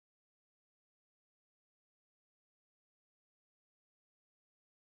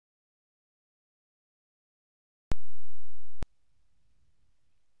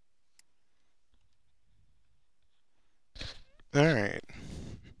Alright.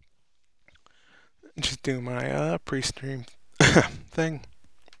 Just do my pre-stream thing.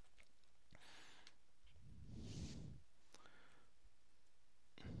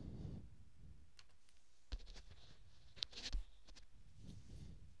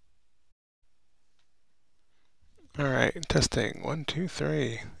 Alright, testing. 1, 2,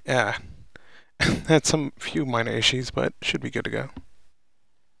 3. Yeah. Had some few minor issues, but should be good to go.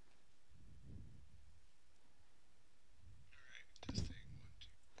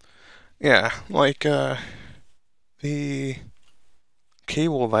 Yeah, like the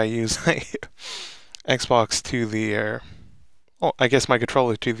cable that I use Xbox to the well, I guess my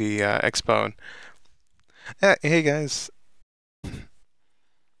controller to the Xbone. Hey guys.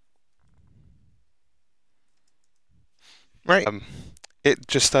 Right. It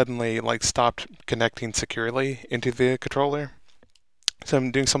just suddenly like stopped connecting securely into the controller. So I'm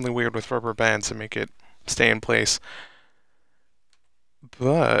doing something weird with rubber bands to make it stay in place.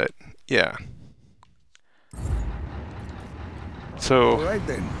 But yeah. So all right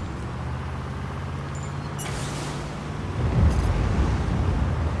then.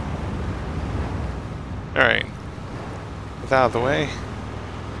 Alright. With that out of the way,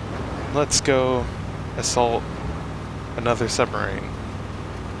 let's go assault another submarine.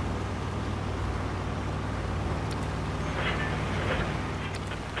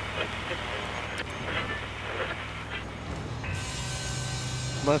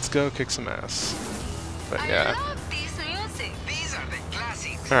 Let's go kick some ass. But yeah. I love this music. These are the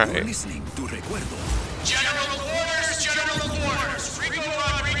classics. Alright. You're listening to Recuerdo. General orders, general orders. Rico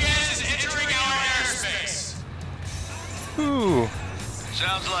Rodriguez is entering our airspace. Ooh.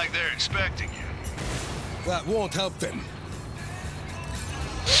 Sounds like they're expecting you. That won't help them.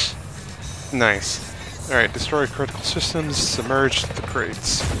 Nice. Alright, destroy critical systems, submerge the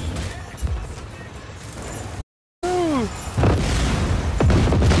crates. Woo.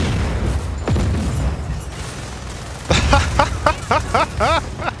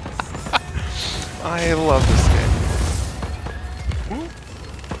 I love this game. Woo.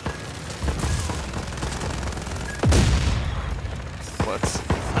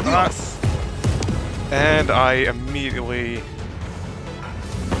 Let's... and I immediately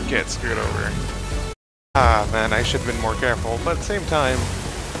get screwed over. Ah, man, I should have been more careful, but at the same time,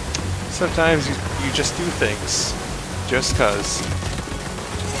 sometimes you just do things just cuz.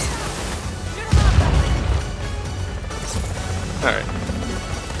 Alright.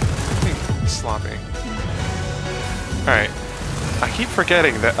 Sloppy. Alright. I keep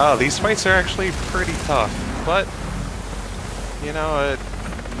forgetting that, oh, these fights are actually pretty tough, but, you know,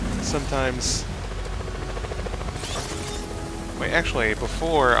 sometimes... Wait, actually,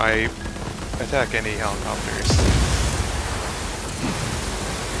 before I attack any helicopters,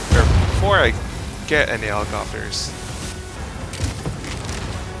 or before I get any helicopters,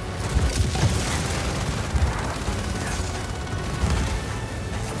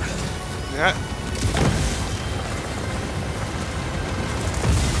 yeah.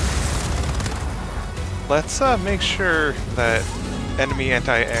 Let's make sure that enemy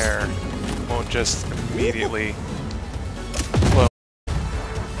anti-air won't just immediately blow.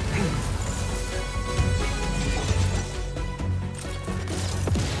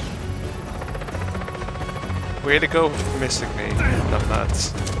 Way to go missing me,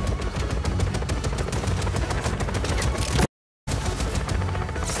 numbnuts.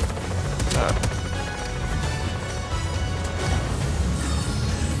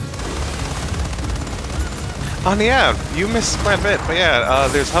 Oh yeah, you missed quite a bit, but yeah,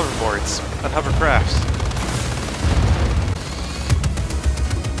 there's hoverboards and hovercrafts.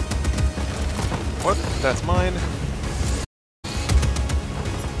 What? That's mine.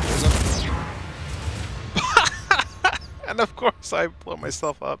 And of course I blow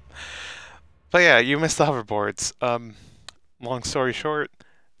myself up. But yeah, you missed the hoverboards. Long story short,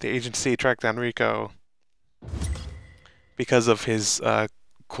 the agency tracked down Rico because of his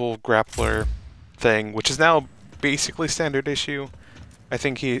cool grappler thing, which is now basically standard issue. I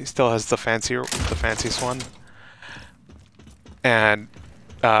think he still has the fanciest one. And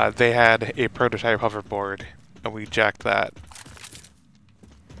they had a prototype hoverboard, and we jacked that.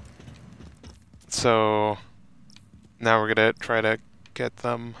 So now we're gonna try to get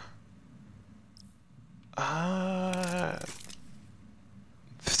them.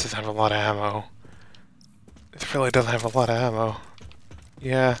 This doesn't have a lot of ammo. It really doesn't have a lot of ammo.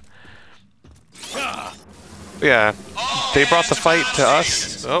 Yeah. Yeah. They brought the fight to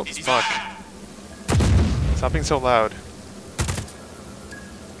us. Oh, fuck. Stop being so loud.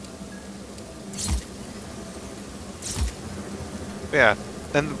 Yeah.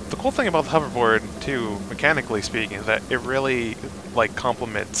 And the cool thing about the hoverboard, too, mechanically speaking, is that it really, like,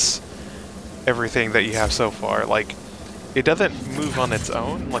 complements everything that you have so far. Like, it doesn't move on its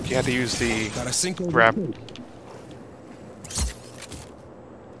own. Like, you had to use the grab...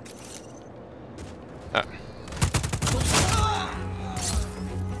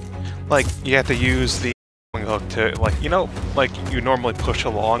 Like, you have to use the hook to, like, you know, like you normally push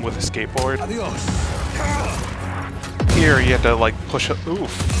along with a skateboard? Here, you have to, like, push a...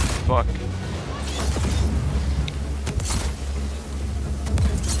 Oof. Fuck.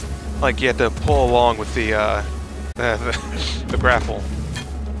 Like, you have to pull along with the grapple.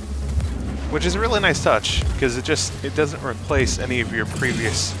 Which is a really nice touch, because it doesn't replace any of your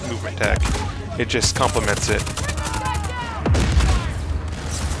previous movement tech. It just complements it.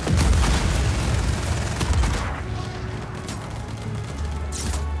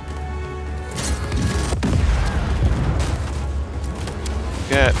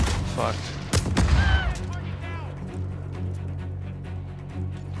 Get fucked.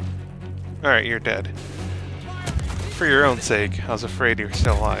 Alright, you're dead. For your own sake, I was afraid you were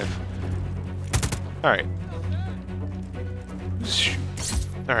still alive. Alright.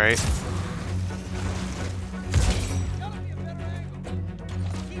 Alright.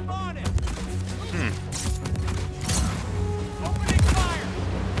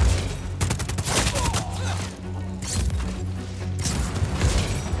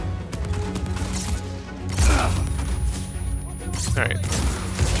 Alright.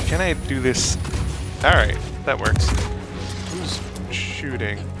 Can I do this? Alright, that works. Who's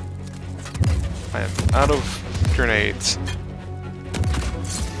shooting? I am out of grenades.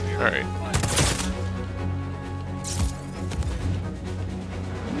 Alright.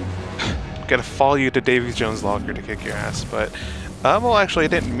 Gotta follow you to Davy Jones' locker to kick your ass, but... well, actually, I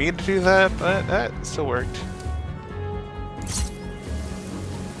didn't mean to do that, but that still worked.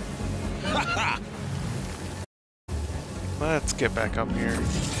 Let's get back up here.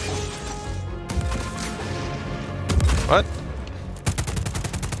 What?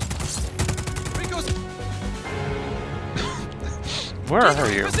 Where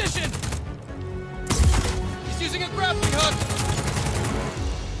are you? Position. He's using a grappling hook.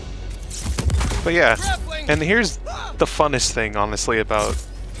 But yeah, and here's the funnest thing, honestly, about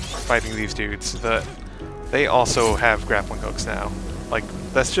fighting these dudes. That they also have grappling hooks now. Like,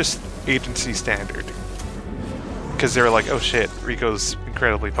 that's just agency standard. Because they're like, oh shit, Rico's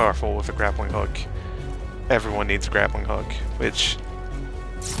incredibly powerful with a grappling hook. Everyone needs a grappling hook, which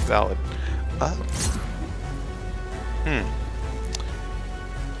is valid.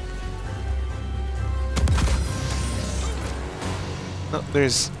 No,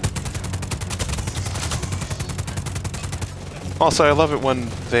 there's... Also, I love it when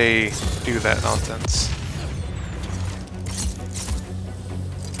they do that nonsense.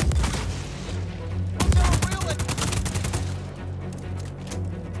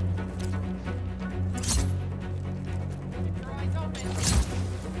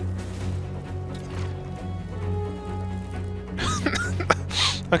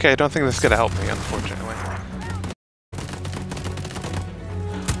 Okay, I don't think this is gonna help me, unfortunately.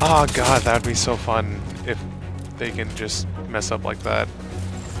 Oh god, that would be so fun if they can just mess up like that.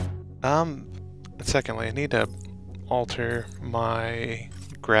 Secondly, I need to alter my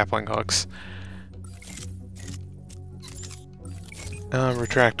grappling hooks.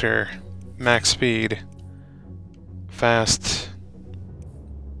 Retractor, max speed, fast,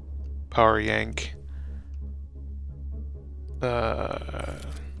 power yank.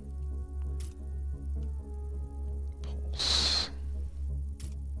 Pulse.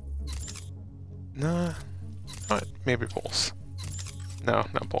 Nah. What? Maybe pulse. No,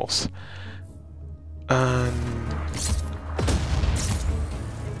 not pulse. God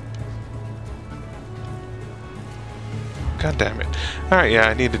damn it. Alright, yeah,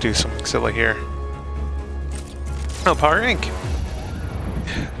 I need to do something silly here. Oh, power yank!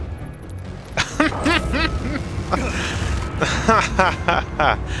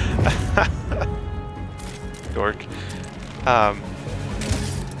 Dork.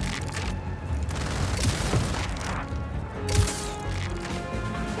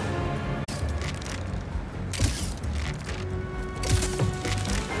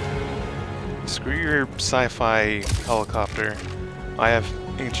 Screw your sci-fi helicopter. I have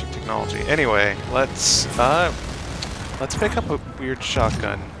ancient technology. Anyway, let's pick up a weird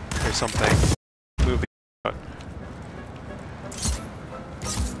shotgun or something. Move it.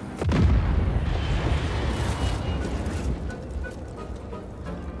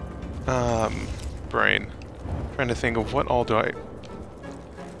 Brain. Trying to think of what all do I...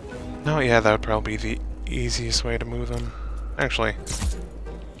 No, yeah, that would probably be the easiest way to move them. Actually,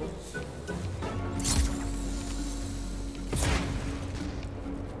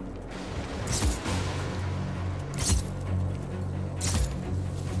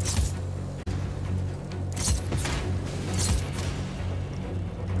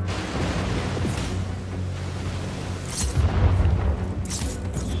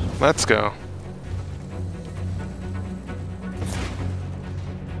 Let's go.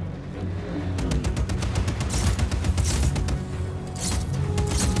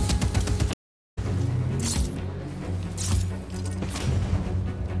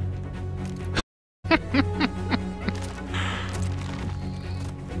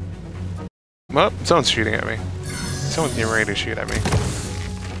 Well, someone's shooting at me. Someone's getting ready to shoot at me.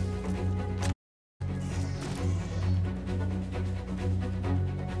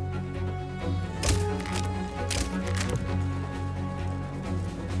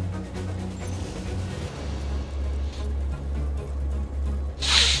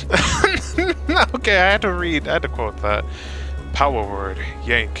 Okay, I had to quote that. Power word,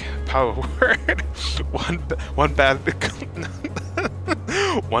 yank. Power word. one bad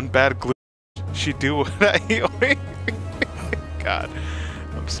one bad glue. She do what I God,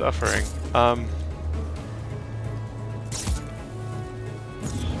 I'm suffering.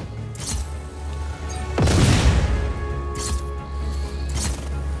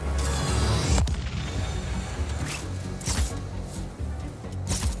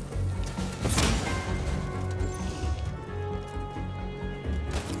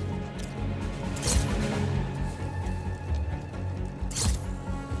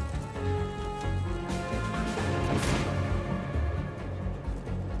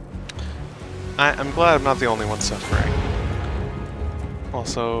 I'm glad I'm not the only one suffering.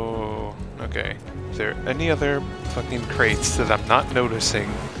 Also, okay, is there any other fucking crates that I'm not noticing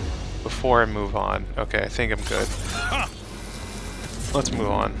before I move on? Okay, I think I'm good. Let's move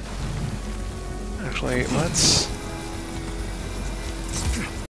on. Actually, let's...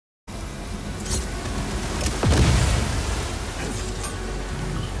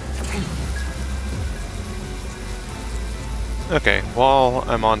 Okay, while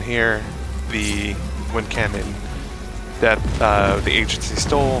I'm on here, the wind cannon that the agency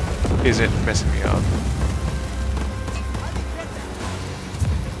stole isn't messing me up.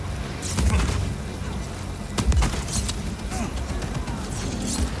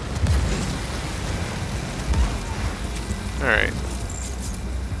 Alright.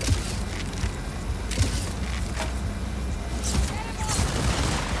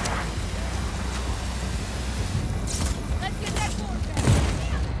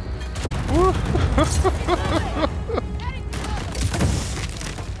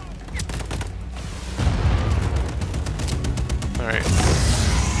 Alright.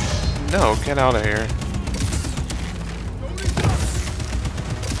 No, get out of here.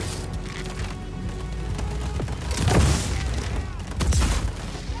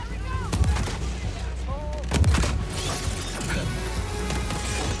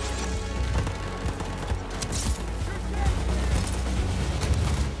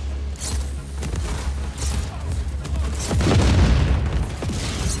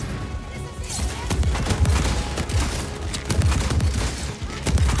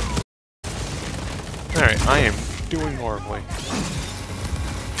 Alright, I am doing horribly.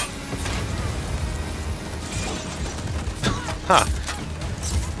 Huh.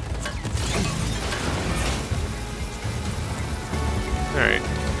 Alright,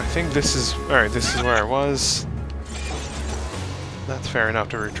 I think this is... Alright, this is where I was. That's fair enough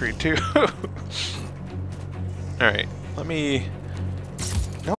to retreat to. Alright, let me...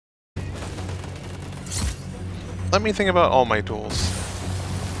 Nope. Let me think about all my tools.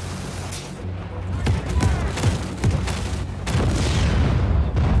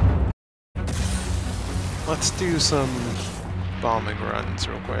 Let's do some bombing runs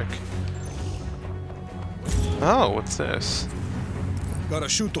real quick. Oh, what's this? Gotta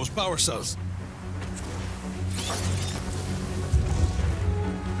shoot those power cells.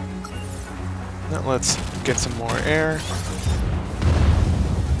 Now let's get some more air.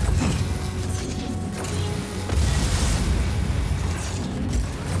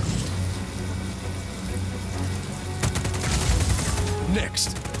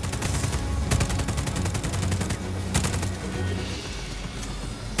 Next.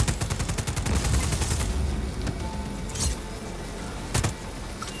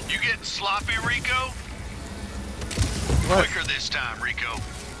 Sloppy, Rico? What? Quicker this time, Rico.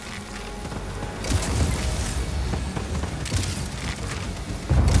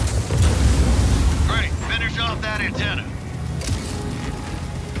 Great, finish off that antenna.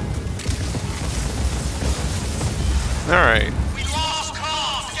 Alright. We lost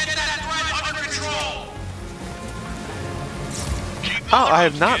comms. Get that threat under control. Oh, I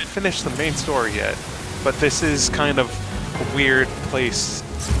have not finished the main story yet, but this is kind of a weird place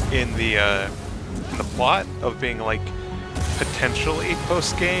in the plot of being like potentially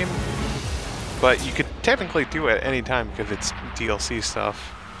post-game, but you could technically do it any time because it's DLC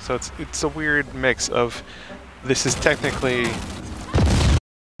stuff. So it's a weird mix of this is technically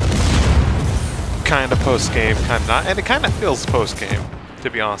kind of post-game, kind of not, and it kind of feels post-game, to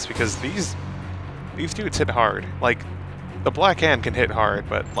be honest, because these dudes hit hard. Like, the Black Hand can hit hard,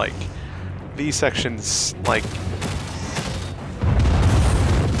 but like these sections like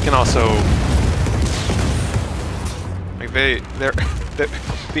can also like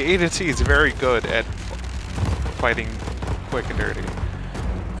the agency is very good at fighting quick and dirty.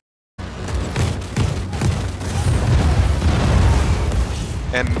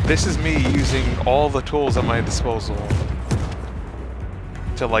 And this is me using all the tools at my disposal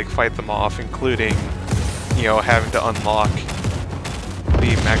to like fight them off, including, you know, having to unlock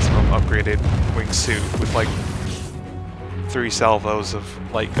the maximum upgraded wingsuit with like 3 salvos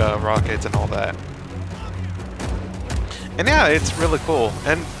of like rockets and all that. And yeah, it's really cool.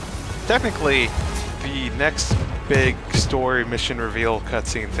 And technically, the next big story mission reveal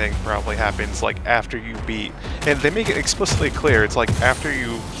cutscene thing probably happens like after you beat, and they make it explicitly clear. It's like after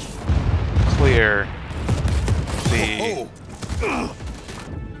you clear the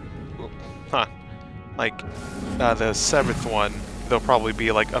like the 7th one, there'll probably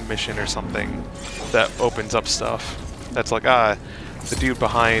be like a mission or something that opens up stuff. That's like the dude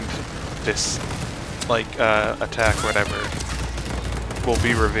behind this like attack or whatever will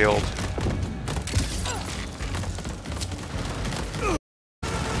be revealed.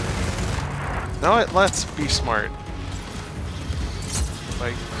 Now let's be smart.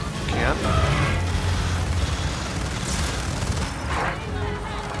 Like, can't.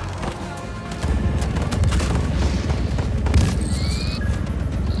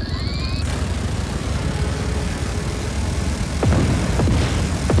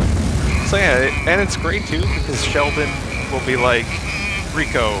 So yeah, and it's great too because Sheldon will be like,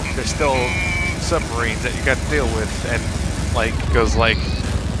 Rico, there's still submarines that you got to deal with, and like goes like,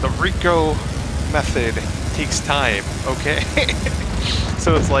 the Rico method takes time, okay?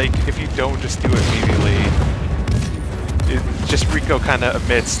 So it's like, if you don't just do it immediately, just Rico kind of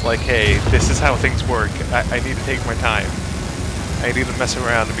admits like, hey, this is how things work. I need to take my time. I need to mess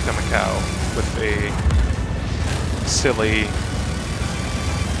around and become a cow with a silly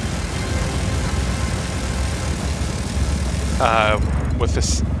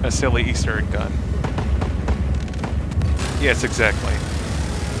a silly Easter egg gun. Yes, exactly.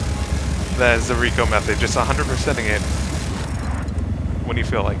 That is the Rico method, just 100%ing it when you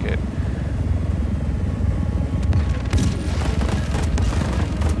feel like it.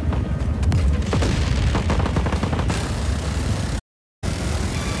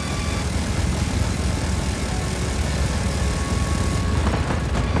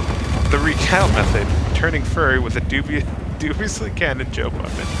 The recount method, turning furry with a dubiously cannon joke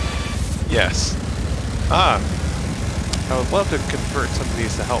weapon. Yes. I would love to convert some of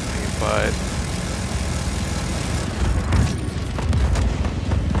these to help me, but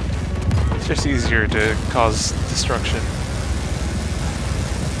it's just easier to cause destruction.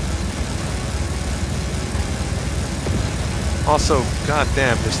 Also,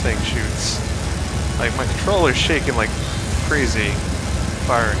 goddamn, this thing shoots. Like, my controller's shaking like crazy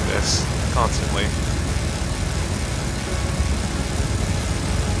firing this constantly.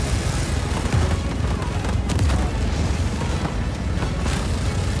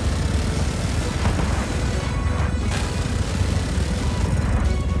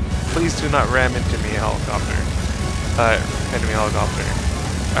 Please do not ram into me, helicopter. Enemy helicopter.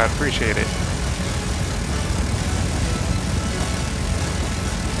 I'd appreciate it.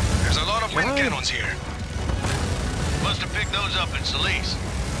 There's a lot of wind cannons here. Must have picked those up in Solis.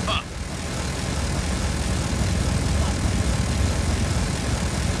 Huh.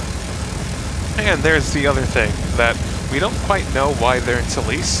 And there's the other thing, that we don't quite know why they're in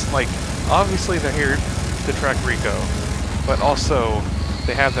Solis. Like, obviously they're here to track Rico, but also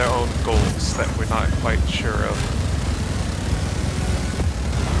they have their own goals that we're not quite sure of.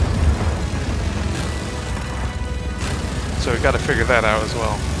 So we've got to figure that out as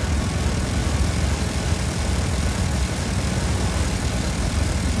well.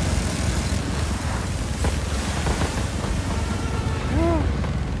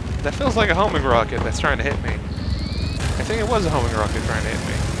 That feels like a homing rocket that's trying to hit me. I think it was a homing rocket trying to hit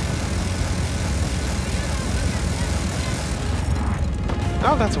me.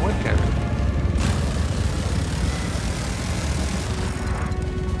 Oh, that's a wind cannon.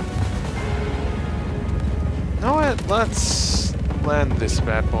 You know what? Let's land this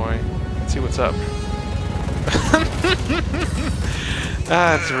bad boy. Let's see what's up.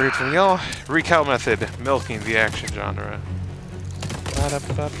 That's rude from y'all. Recount method, milking the action genre.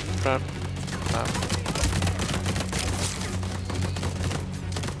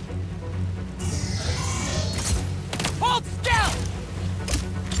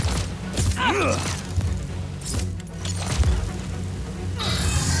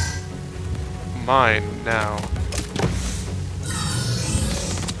 mine now.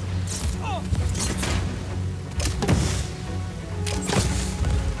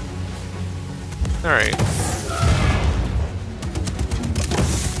 Alright.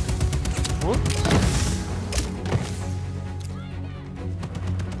 Whoop.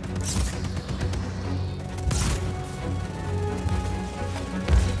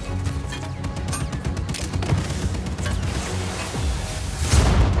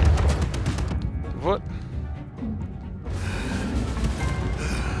 What?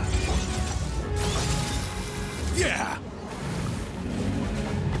 Yeah.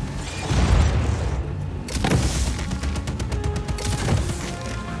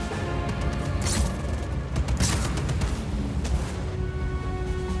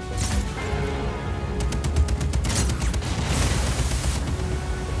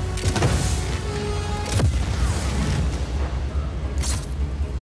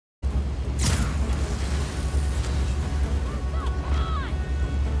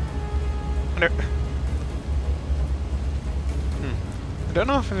 I don't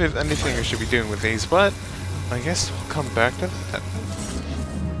know if there's anything I should be doing with these, but I guess we'll come back to that.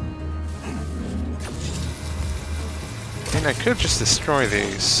 I mean, I could just destroy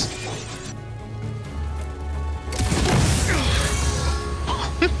these.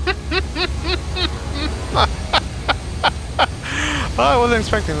 Oh, I wasn't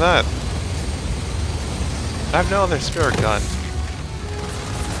expecting that. I have no other spirit gun.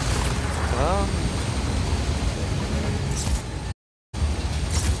 Well...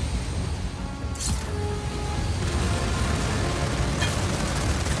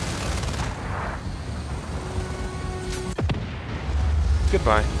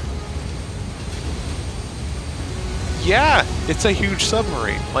 Goodbye. Yeah! It's a huge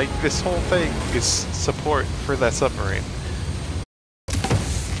submarine. Like, this whole thing is support for that submarine.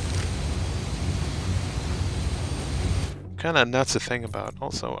 Kinda nuts to think about.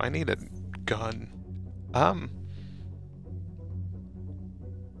 Also, I need a gun.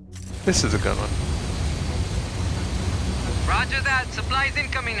 This is a good one. Roger that. Supplies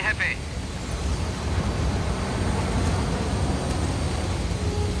incoming, Jefe.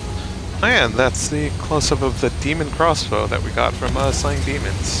 And that's the close-up of the demon crossbow that we got from slaying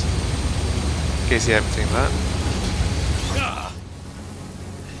demons. In case you haven't seen that.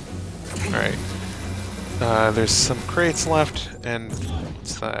 Alright. There's some crates left, and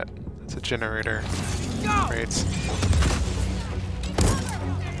what's that? It's a generator. Crates.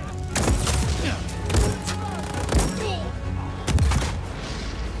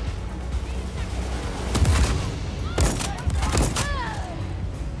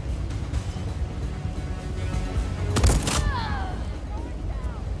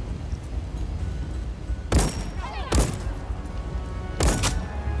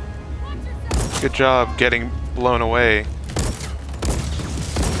 Good job getting blown away.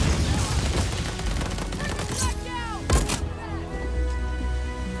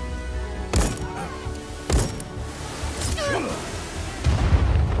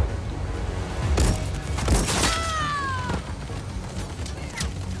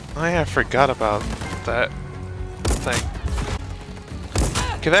 I forgot about that thing.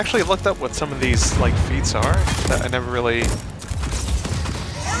 I've actually looked up what some of these like feats are that I never really.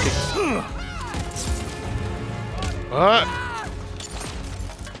 What?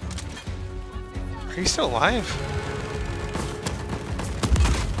 Are you still alive?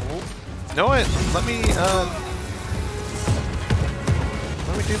 Oh. Know what? Let me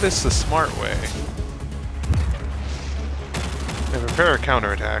do this the smart way. And prepare a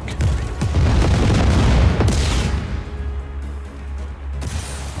counterattack.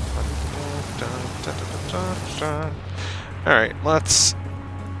 Alright, let's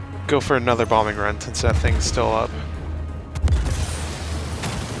go for another bombing run since that thing's still up.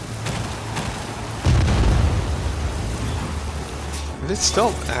 Is it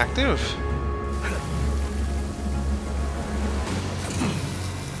still active?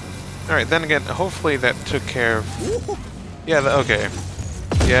 Alright, then again, hopefully that took care of... Yeah, okay.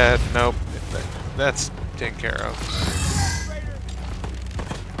 Yeah, nope. That's taken care of.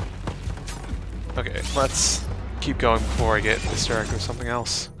 Okay, let's keep going before I get distracted with something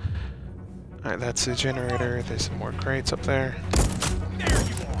else. Alright, that's the generator. There's some more crates up there.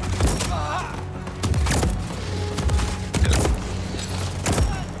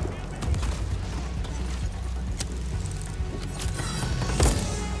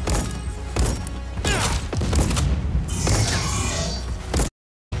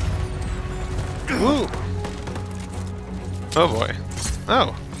 Woo! Oh boy.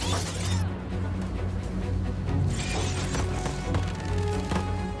 Oh.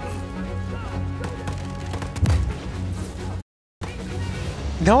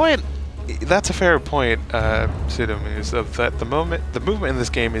 No, what? That's a fair point, Pseudomuse, of that the movement in this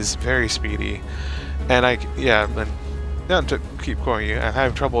game is very speedy, and and not to keep quoting you, I'm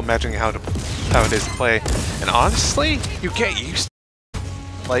having trouble imagining how it is to play, and honestly, you get used to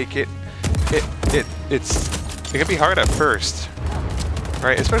it. Like it can be hard at first,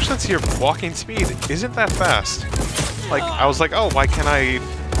 right? Especially since your walking speed isn't that fast. Like I was like, oh, why can't I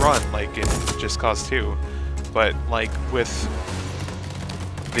run like in Just Cause 2? But like with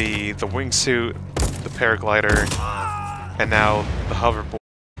the wingsuit, the paraglider, and now the hoverboard,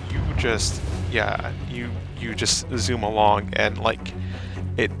 you just zoom along and like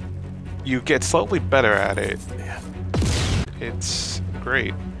you get slowly better at it. It's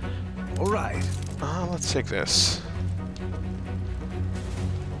great. All right. Let's take this.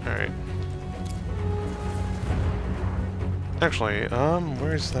 All right. Actually,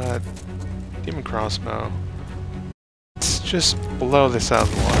 where's that demon crossbow? It's just below this out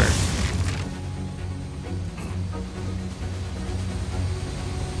of the water.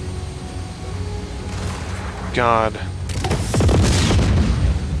 God.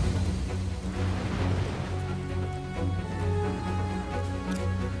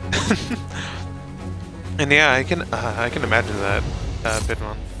 And yeah, I can imagine that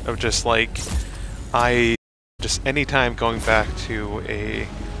Bitmon of just like anytime going back to a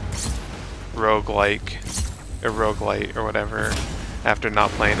roguelite or whatever after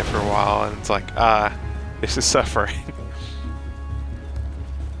not playing it for a while, and it's like, this is suffering.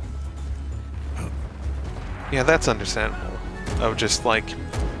 Yeah, that's understandable. Of just like,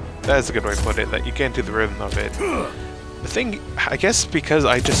 that's a good way to put it, that you get into the rhythm of it. The thing, I guess because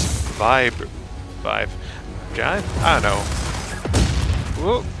I just jive? I don't know.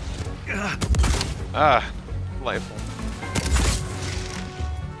 Whoa. Delightful.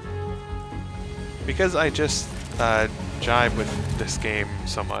 Because I just jive with this game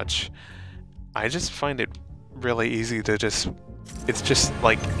so much, I just find it really easy to it's just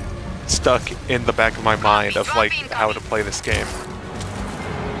like stuck in the back of my mind of like how to play this game.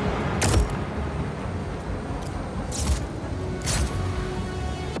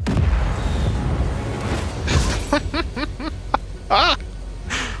 Ah!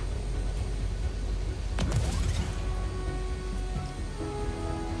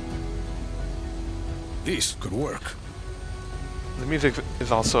 This could work. The music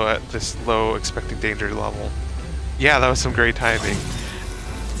is also at this low expecting danger level. Yeah, that was some great timing.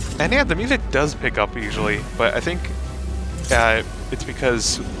 And yeah, the music does pick up usually, but I think it's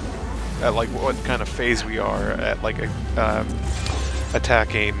because at like what kind of phase we are at, like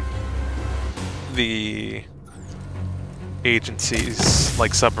attacking the agency's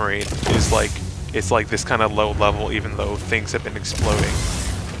like submarine is like, it's like this kind of low level, even though things have been exploding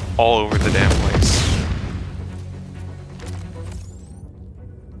all over the damn place.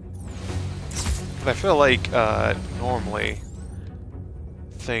 But I feel like normally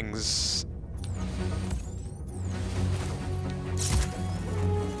things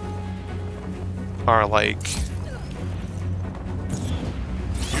are like,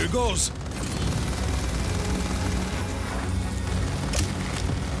 Here goes.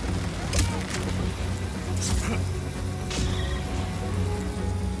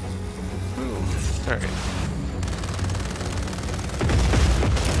 alright.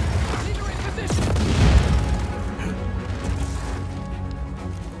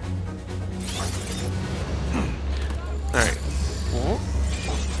 Alright.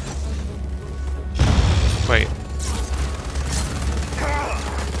 Wait.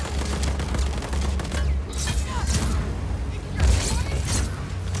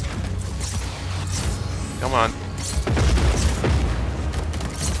 Come on.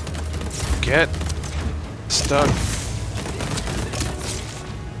 Get stuck.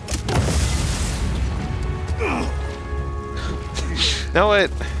 Know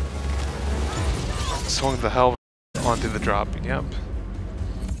what? Swung the hell onto the drop. Yep.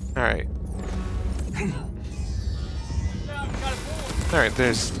 Alright. Alright,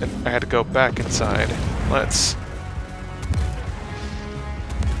 I had to go back inside. Let's...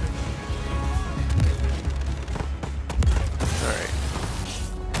 Alright.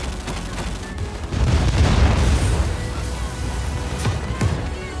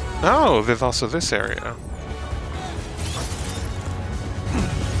 Oh, there's also this area.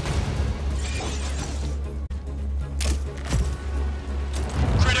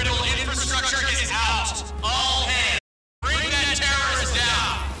 Critical infrastructure is out. All hands, bring that terrorist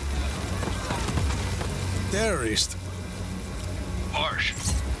down. Terrorist. Harsh.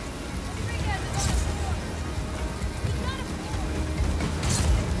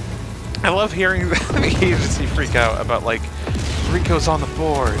 I love hearing the agency freak out about, like, Rico's on the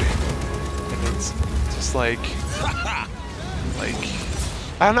board, and it's just like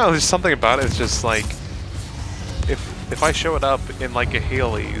I don't know. There's something about it. It's just like if I show it up in like a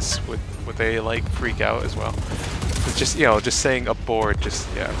Haley's, would they like freak out as well? It's just, you know, just saying aboard, just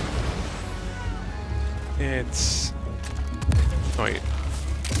yeah. It's wait.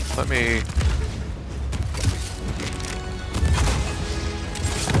 Let me.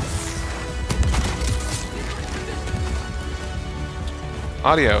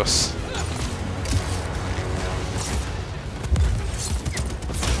 Adios.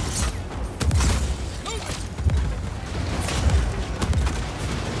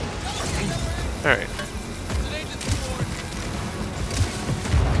 Alright.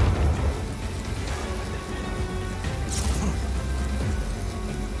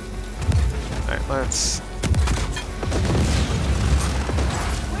 Alright, let's...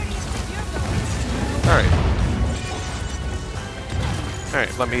 Alright.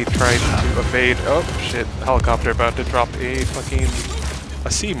 Alright, let me try to evade... Oh, shit. Helicopter about to drop a fucking...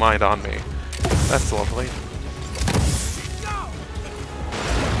 a sea mine on me. That's lovely.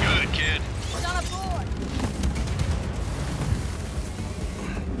 Good, kid.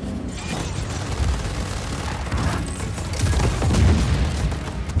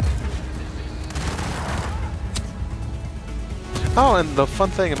 Oh, and the fun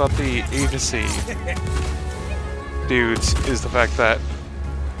thing about the agency dudes is the fact that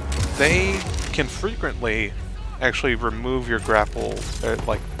they can frequently actually remove your grapple,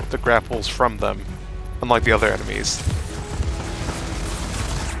 like the grapples from them, unlike the other enemies.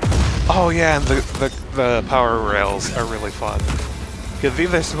 Oh yeah, and the power rails are really fun. Because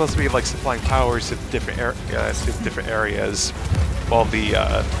they're supposed to be like supplying powers to different areas, while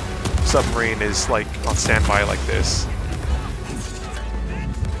the submarine is like on standby like this.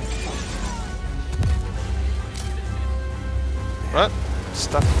 What?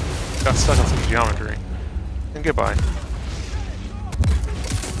 Got stuck on some geometry. And goodbye.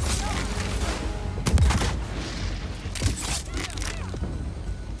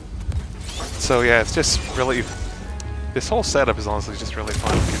 So yeah, it's just really... This whole setup is honestly just really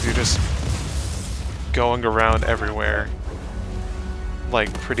fun, because you're just going around everywhere,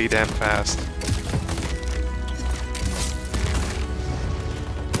 like, pretty damn fast.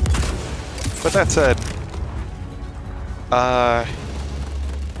 But that said,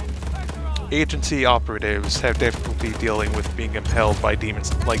 agency operatives have difficulty dealing with being impelled by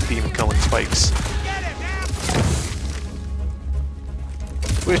demons, like demon-killing spikes.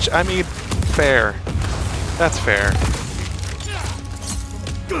 Which, I mean, fair. That's fair.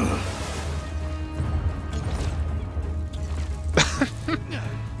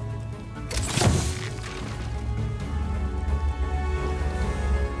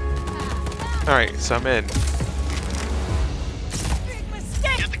 Alright, so I'm in.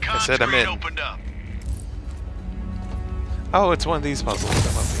 I said I'm in. Opened up. Oh, it's one of these puzzles. I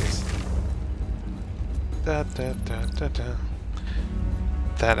love these. Da, da, da, da, da.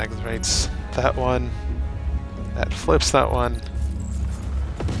 That activates that one. That flips that one.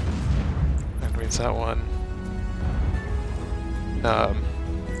 Activates that one. No.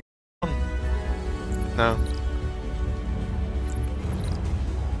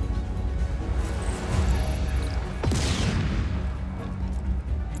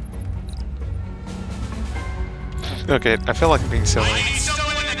 Okay, I feel like I'm being silly.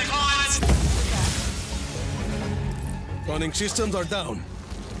 Running systems are down.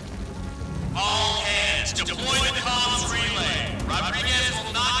 All hands, deploy the comms relay. Rodriguez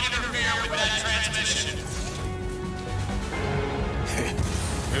will not interfere with that transmission.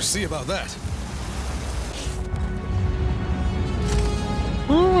 We'll see about that.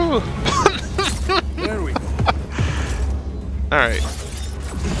 Woo! There we go. Alright.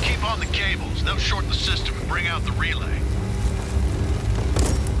 Keep on the cables. They'll short the system and bring out the relay.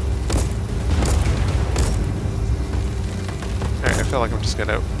 Alright, I feel like I'm just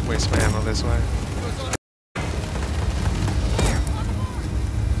gonna waste my ammo this way.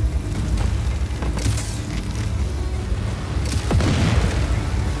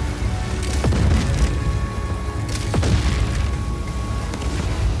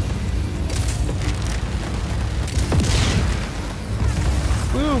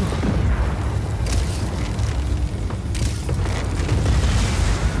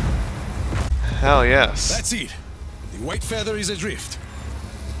 Hell yes. That's it. The white feather is adrift.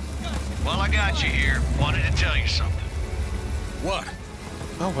 Well, I got you here. Wanted to tell you something. What?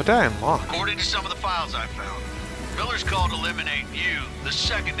 Oh, what did I unlock? According to some of the files I found, Miller's called eliminating you the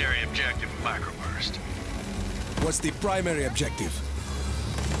secondary objective of Microburst. What's the primary objective?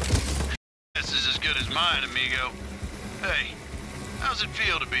 This is as good as mine, amigo. Hey, How's it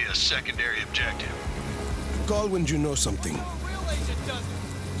feel to be a secondary objective? Call when you know something.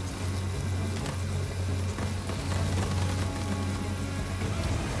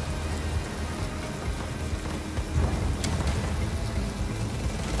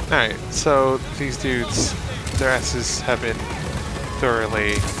 Alright, so these dudes, their asses have been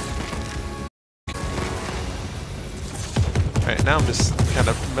thoroughly... Alright, now I'm just kind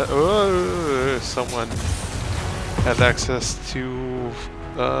of... someone has access to...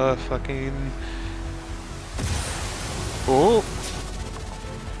 fucking... Oh!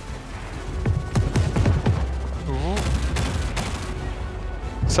 Ooh.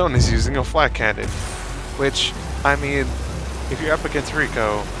 Someone is using a flat cannon, which, I mean, if you're up against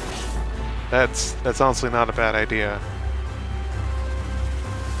Rico, that's honestly not a bad idea.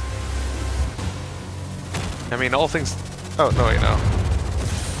 I mean, all things... Oh, no, wait, no.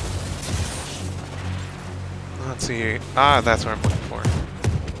 Let's see. Ah, that's what I'm looking for.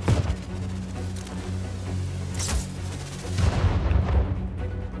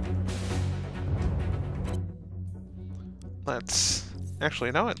 Let's... Actually,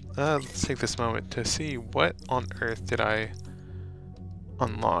 you know what? Let's take this moment to see what on earth did I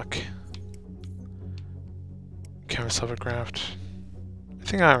unlock. Camera Silvercraft. I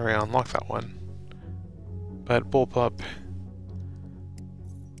think I already unlocked that one. But Bullpup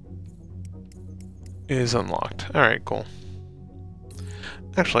is unlocked. Alright, cool.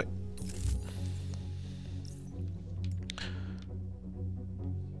 Actually,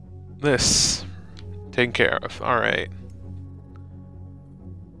 this taken care of. Alright.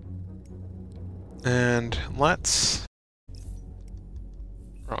 And let's...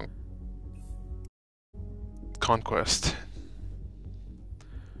 Wrong. Conquest.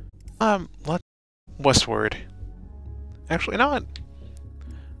 Let's... Westward. Actually, you know what?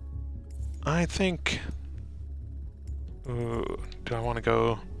 I think... Ooh, do I want to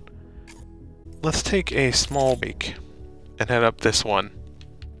go... Let's take a small break and head up this one.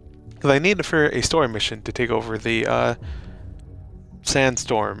 Because I need it for a story mission to take over the,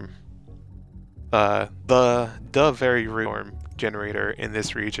 Sandstorm. The very storm generator in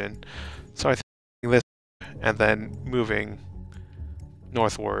this region. So I think this and then moving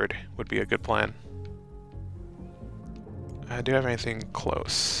northward would be a good plan. Do you have anything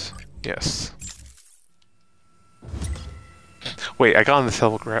close? Yes. Wait, I got on the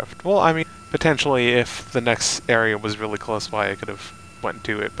telegraph. Well, I mean, potentially if the next area was really close by, I could have went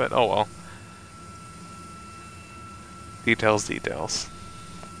to it, but oh well. Details, details.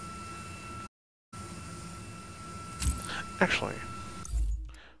 Actually,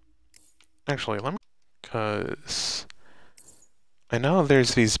 let me... Because... I know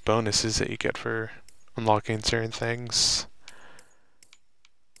there's these bonuses that you get for unlocking certain things.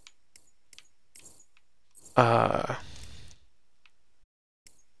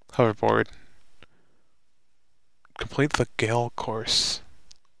 Hoverboard. Complete the Gale course.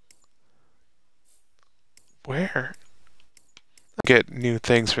 Where? Get new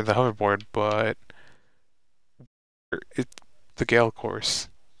things for the hoverboard, but... the Gale course.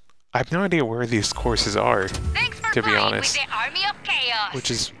 I have no idea where these courses are, to be honest. With the Army of Chaos.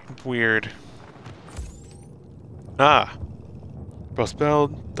 Which is weird. Ah!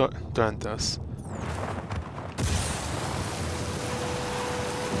 Prospel Durantas.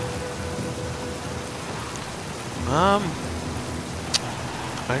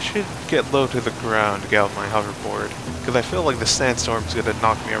 I should get low to the ground to get out my hoverboard, because I feel like the sandstorm's gonna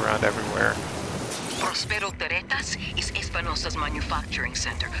knock me around everywhere. Prospero Terretas is Espanosa's manufacturing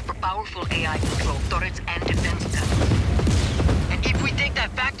center for powerful AI-controlled turrets and defense tunnels. And if we take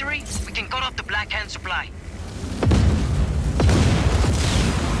that factory, we can cut off the Black Hand supply.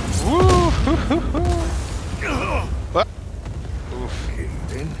 Woo! What? Oof.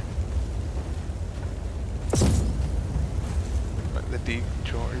 The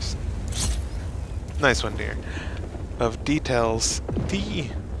detours. Nice one, dear. Of details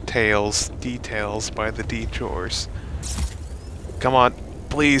by the detours. Come on,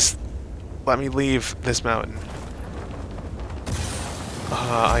 please, let me leave this mountain.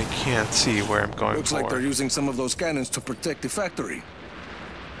 I can't see where I'm going. Looks like they're using some of those cannons to protect the factory.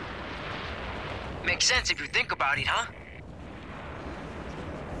 Makes sense if you think about it, huh?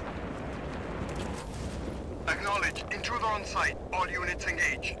 Acknowledge. Intruder on site. All units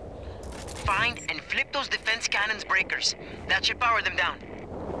engage. Find and flip those defense cannons breakers. That should power them down.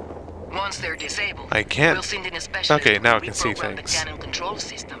 Once they're disabled, I can't. we'll send in a specialist Okay, now I to can see reprogram the things. cannon control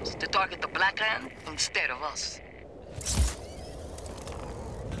systems to target the Black Hand instead of us.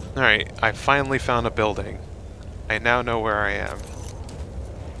 Alright, I finally found a building. I now know where I am.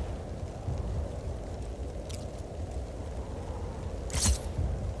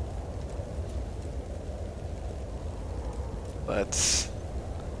 Let's...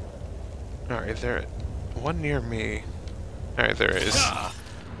 Alright, there... One near me. Alright, there is.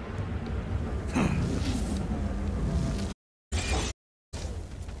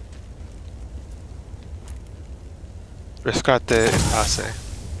 Rescate en pase.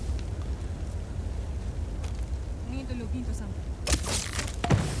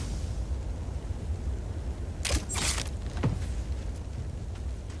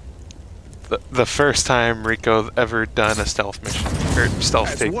 The first time Rico ever done a stealth mission, or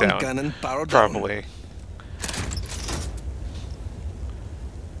stealth That's one takedown, cannon powered down. probably.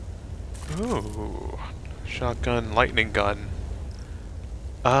 Ooh, shotgun, lightning gun.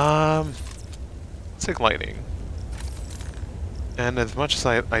 Let's take lightning. And as much as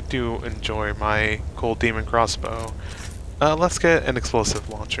I do enjoy my cool demon crossbow, let's get an explosive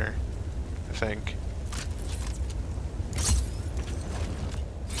launcher, I think.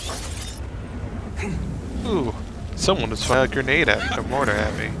 Ooh, someone was firing a grenade at me, a mortar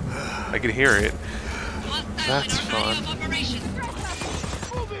at me. I could hear it. That's fun.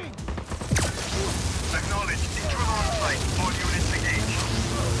 Acknowledge. Intruder on site. All units engaged.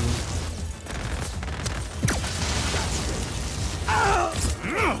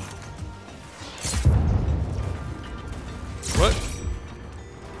 What?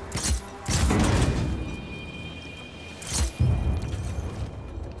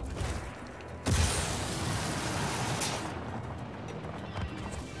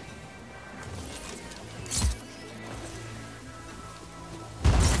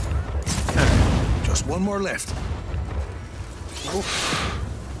 Just one more left.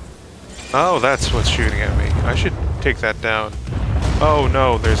 Oof. Oh, that's what's shooting at me. I should take that down. Oh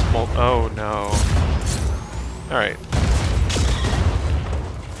no, there's oh no. Alright.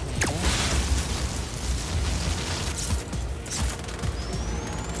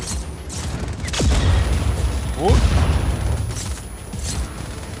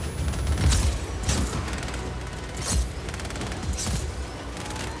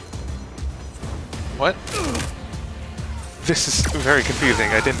 What? This is very confusing.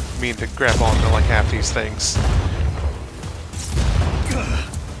 I didn't mean to grab onto like half these things.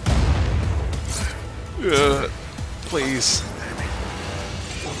 Please.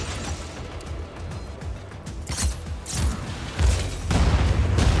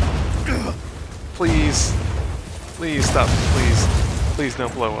 Please. Please stop. Please. Please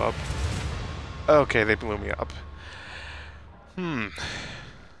don't blow up. Okay, they blew me up.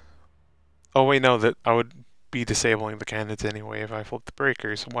 Oh wait, no, that I would be disabling the cannons anyway if I flipped the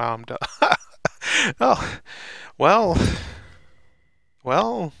breakers. Wow, I'm done. Oh, well,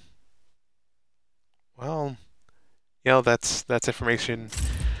 you know, that's information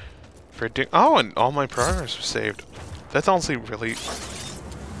for doing. Oh, and all my progress was saved. That's honestly really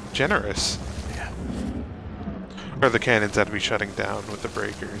generous. Yeah. Or the cannons that would be shutting down with the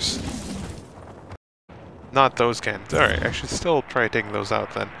breakers. Not those cannons. Alright, I should still try taking those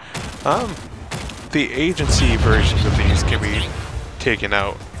out then. The agency versions of these can be taken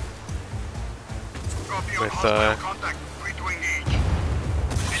out Copy on with, hostile contact. Free to engage.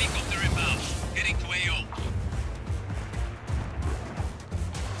 Helicopter inbound. Heading to AO.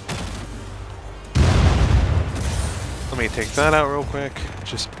 let me take that out real quick,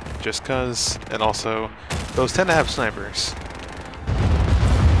 just cause, and also, those tend to have snipers.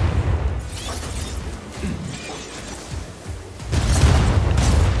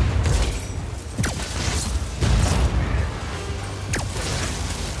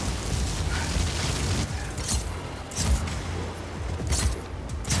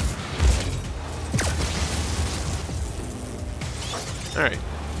 Alright.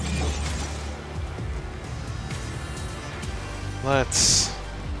 Let's...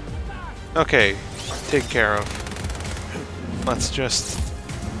 Okay, taken care of. Let's just...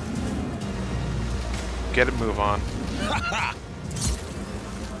 get a move on.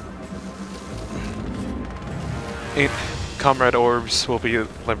 Comrade orbs will be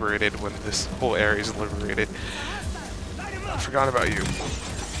liberated when this whole area is liberated. I forgot about you.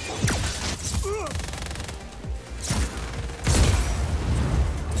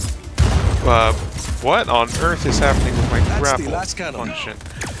 What on earth is happening with my grapple last cannon. function?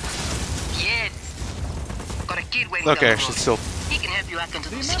 Yeah. Got a kid waiting Okay, I down the should road. still... He can help you hack into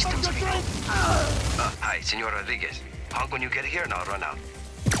those systems. Hi, Senor Rodriguez. How can you get here and I'll run out?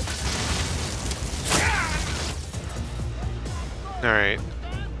 Alright.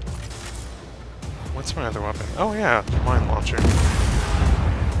 What's my other weapon? Oh yeah, mine launcher.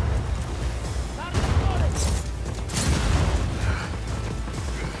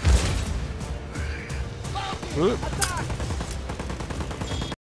 Whoop.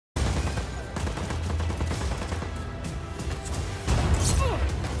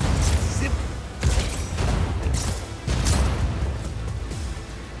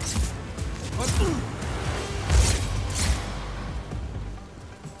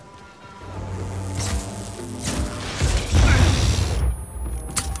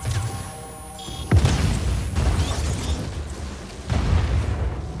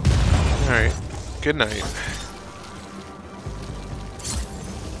 Good night.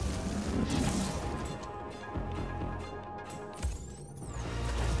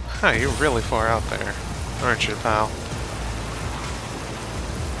 Huh, you're really far out there, aren't you, pal?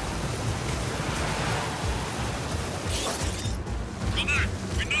 Commander,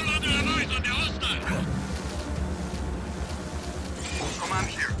 we no longer have eyes on the hostile. Command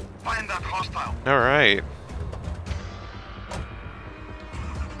here. Find that hostile. Alright.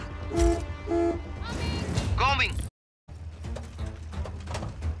 Coming.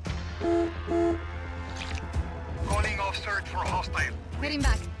 Calling off search for hostile. Heading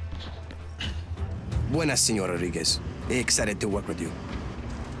back. Buenas, Senor Rodriguez. Excited to work with you.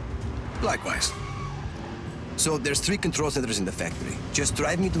 Likewise. So there's 3 control centers in the factory. Just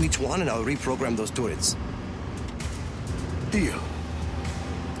drive me to each one and I'll reprogram those turrets. Deal.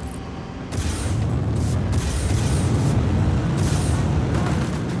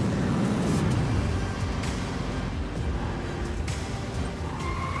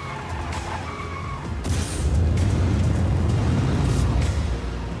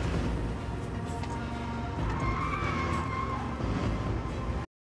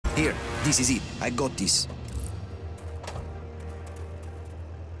 Here, this is it. I got this.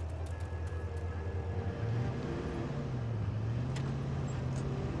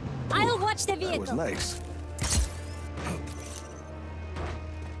 I'll watch the vehicle. That was nice.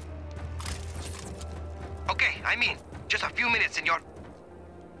 Okay, I'm in. Just a few minutes, senor.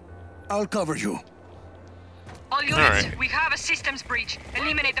 I'll cover you. All units, Alright. we have a systems breach.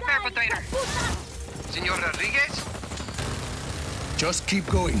 Eliminate the perpetrator. Senor Rodriguez? Just keep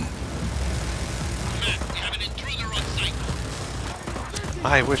going. Command, we have an intruder on site.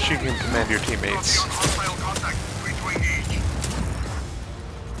 I wish you can command your Copy teammates. on hostile contact. Free to engage.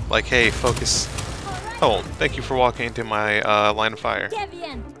 Like, hey, focus. Oh, thank you for walking into my line of fire.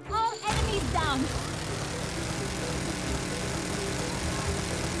 Deviant, all enemies down.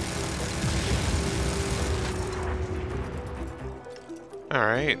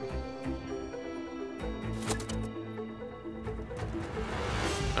 Alright.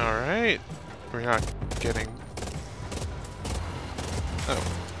 Alright. We're not getting... Oh.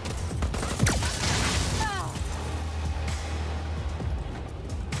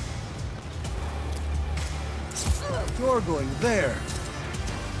 You're going there.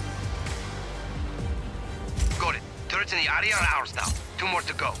 Got it. Turrets in the area are ours now. 2 more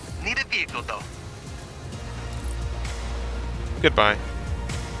to go. Need a vehicle, though. Goodbye.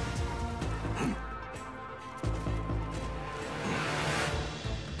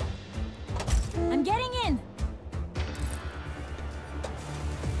 I'm getting in.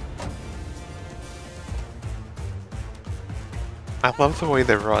 I love the way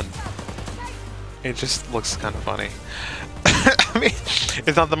they run. It just looks kind of funny. I mean,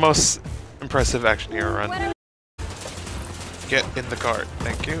 it's not the most impressive action hero run. Get in the cart,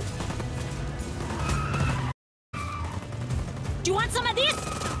 thank you. Do you want some of this?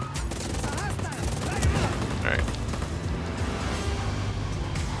 Alright.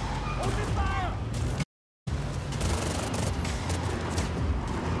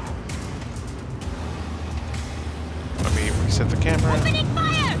 Let me reset the camera. Opening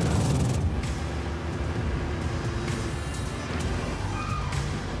fire!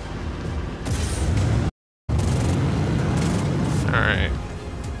 Alright.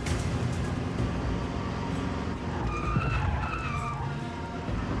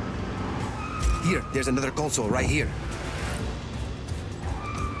 Here, there's another console right here.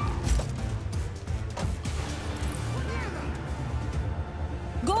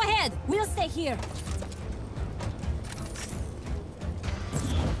 Go ahead, we'll stay here.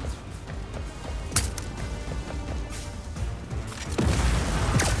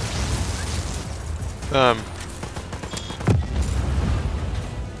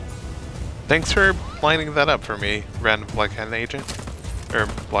 Thanks for lining that up for me, random Black Hand agent. Or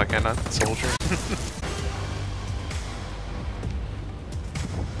Black Hand soldier.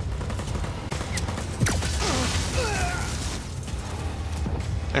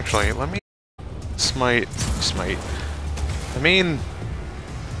 Actually, let me smite. I mean,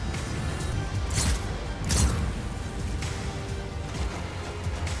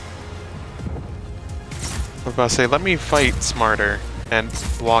 I was about to say, let me fight smarter and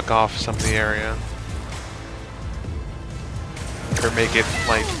block off some of the area. Or make it,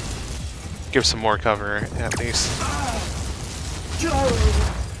 like, give some more cover, at least.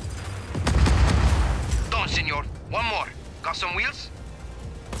 Done, senor. One more. Got some wheels?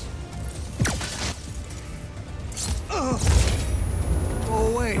 Go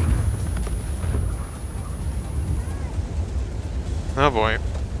away. Oh boy.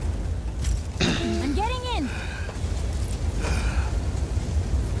 I'm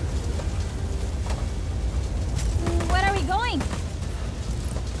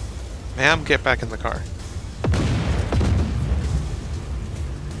Ma'am, get back in the car.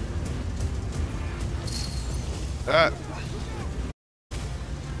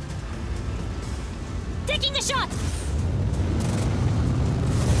 Taking a shot!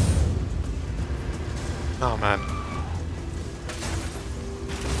 Oh man.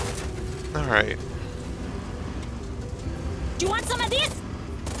 Alright. Do you want some of this?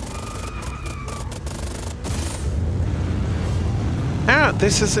 Ah,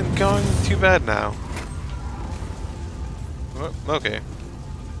 this isn't going too bad now. Oh, okay.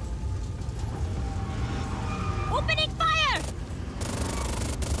 Opening fire!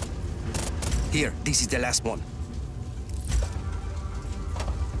 Here, this is the last one.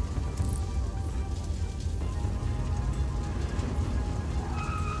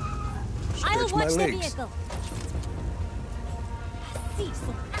 I'll Stretch my watch the legs. vehicle. See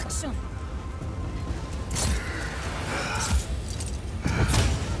some action.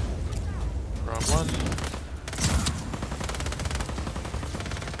 Wrong one.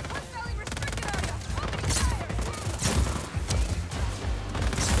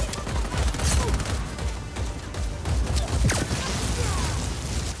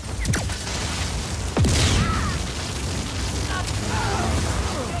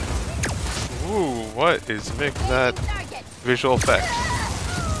 Ooh, what is making that visual effect?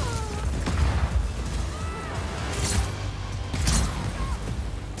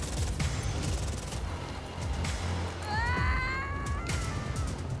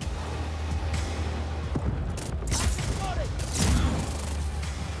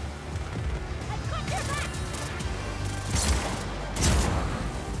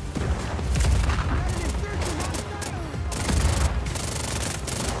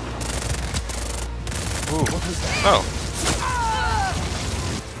 Ooh, oh.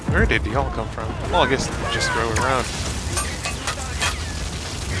 Where did y'all come from? Well, I guess just throw it around.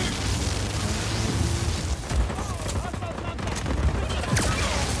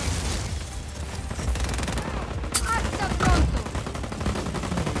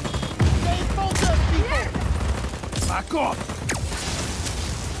 Back off!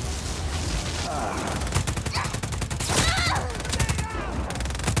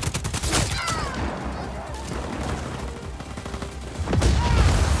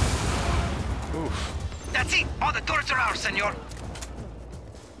 That's it! All the turrets are ours, senor!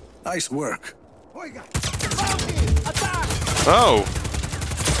 Nice work. Oh!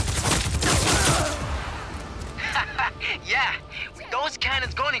 Yeah, with those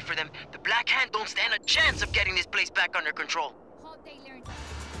cannons going for them, the Black Hand don't stand a chance of getting this place back under control. No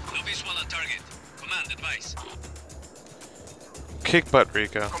visual on target. Command, advice. Kick butt,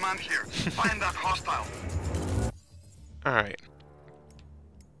 Rico. Command here. Find that hostile. Alright.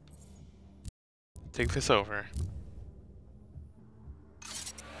 Take this over.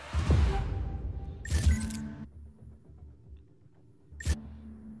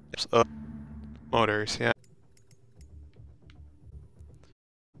 Motors, yeah.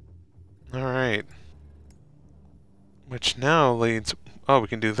 Alright. Which now leads... Oh, we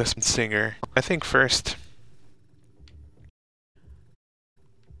can do this with Singer. I think first...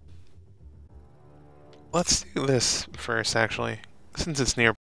 Let's do this first, actually. Since it's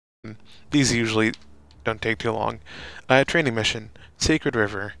near... These usually don't take too long. Training mission. Sacred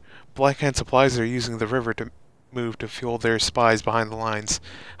River. Black Hand supplies are using the river to move to fuel their spies behind the lines.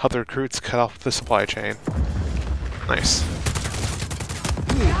 How the recruits cut off the supply chain. Nice.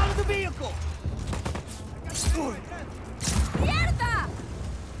 Out of the vehicle! Mierda!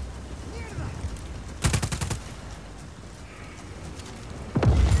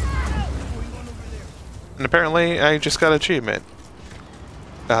 And apparently, I just got an achievement.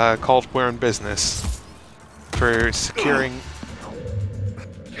 Called We're in Business. For securing...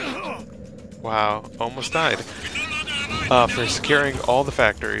 Wow, almost died. For securing all the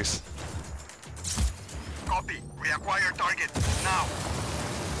factories. Copy. Reacquire target. Now.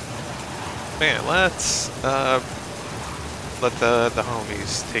 Man, let's let the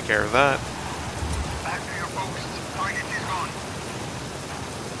homies take care of that. Back to your posts. Target is gone.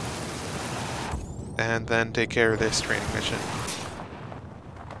 And then take care of this training mission.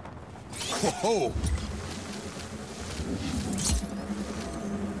 Whoa!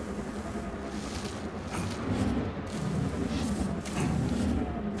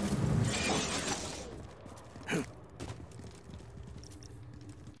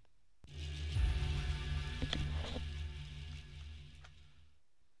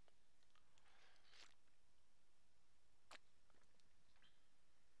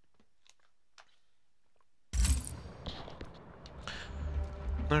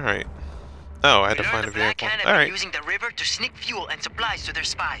 Alright. Oh, I had to We learned find a the Black vehicle. Hand have been Alright. using the river to sneak fuel and supplies to their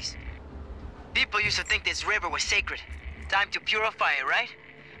spies. People used to think this river was sacred. Time to purify it, right?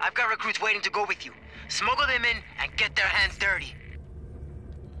 I've got recruits waiting to go with you. Smuggle them in and get their hands dirty.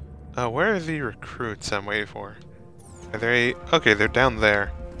 Where are the recruits I'm waiting for? Are they... Okay, they're down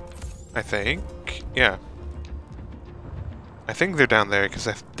there. I think. Yeah. I think they're down there, because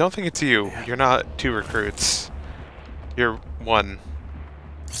I don't think it's you. You're not 2 recruits. You're 1.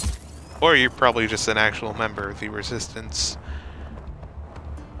 Or you're probably just an actual member of the Resistance.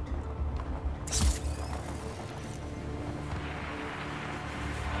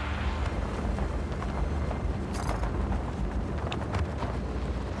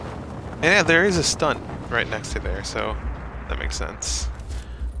 And yeah, there is a stunt right next to there, so that makes sense.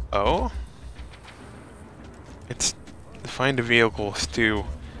 Oh? It's find a vehicle too.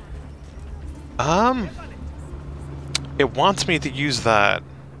 It wants me to use that.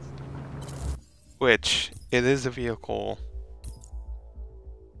 Which, it is a vehicle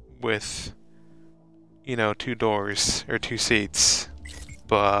with, you know, 2 doors, or 2 seats.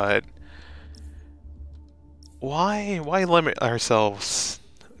 But why limit ourselves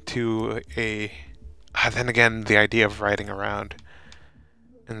to a... then again, the idea of riding around.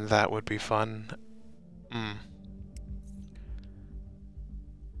 And that would be fun. You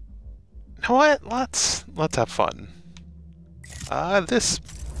know what? Let's have fun. This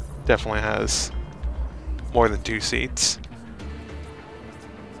definitely has more than 2 seats.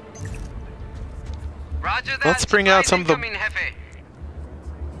 Roger that. Let's bring out Supplies some of incoming,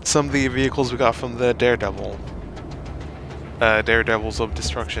 Jefe. the vehicles we got from the Daredevil. Daredevils of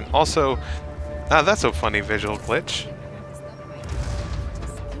Destruction. Also, that's a funny visual glitch.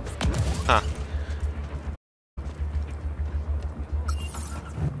 Huh.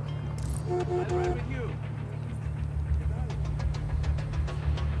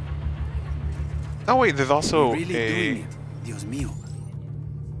 Oh wait, there's also Really a... doing it. Dios mío.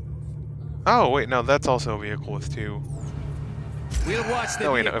 Oh wait, no, that's also a vehicle with 2. We'll watch the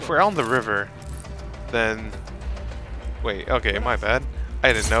Oh wait, no, if we're on the river, then... Wait, okay, my bad.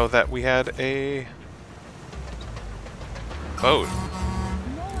 I didn't know that we had a... boat.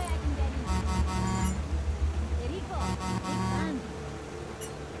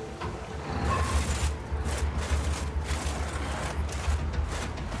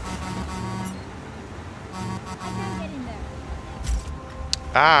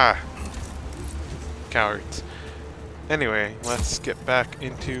 Ah! Cowards. Anyway, let's get back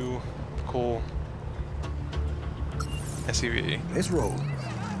into cool SUV. Let's roll.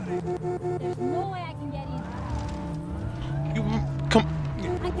 There's no way I can get in. You come.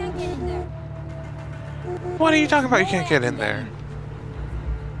 I can't get in there. What are you talking about? You can't get in there.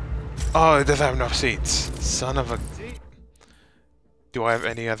 Oh, it doesn't have enough seats. Son of a. Do I have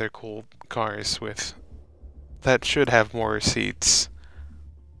any other cool cars with that should have more seats?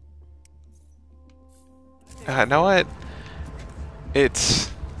 You know what? It's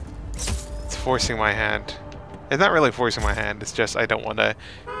forcing my hand. It's not really forcing my hand, it's just I don't want to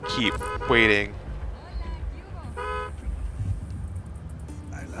keep waiting.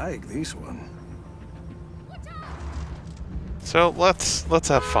 I like this one. So let's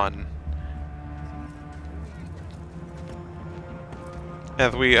have fun.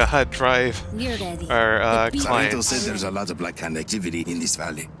 As we drive We're ready. our The beat- Sarito clients. said there's a lot of Black Hand activity in this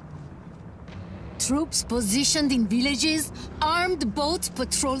valley. Troops positioned in villages, armed boats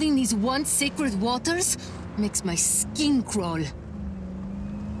patrolling these once sacred waters, makes my skin crawl.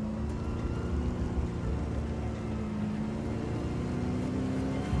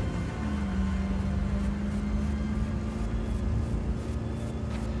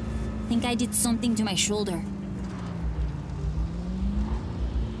 Think I did something to my shoulder.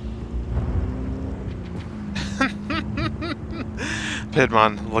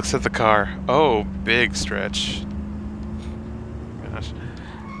 Pidmon looks at the car. Oh, big stretch. Gosh.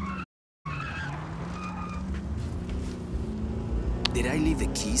 Did I leave the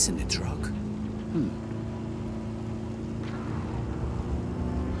keys in the truck?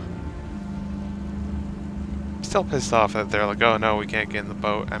 Still pissed off that they're like, oh no, we can't get in the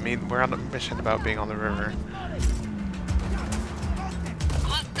boat. I mean, we're on a mission about being on the river.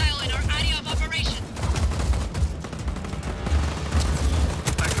 Hostile in our area of operation.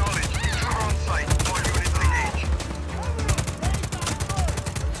 Acknowledge. Intruder on site. All units engage.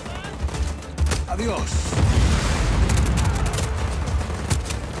 Adios.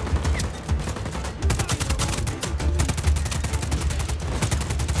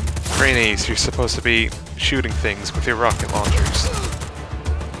 Trainees, you're supposed to be shooting things with your rocket launchers.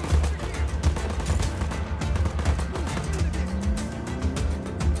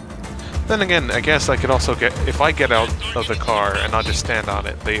 Then again, I guess I could also get, if I get out of the car and I'll just stand on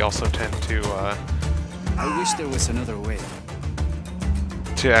it, they also tend to I wish there was another way.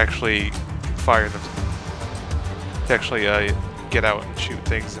 actually fire them, to actually get out and shoot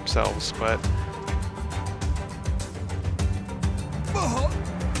things themselves, but...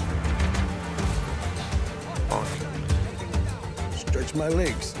 Stretch my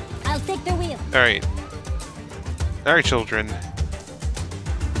legs. I'll take the wheel. Alright. Alright, children.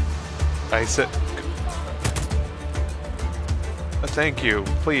 I said... Thank you,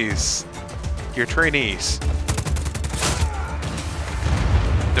 please. You're trainees.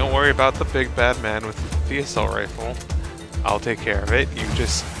 Don't worry about the big bad man with the assault rifle. I'll take care of it. You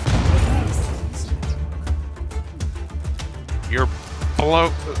just... You're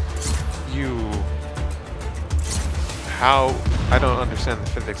blow... You... How... I don't understand the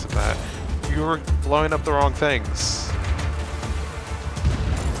physics of that. You're blowing up the wrong things.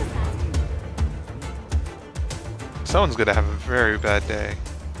 Someone's gonna have a very bad day.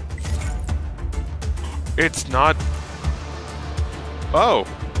 It's not... Oh!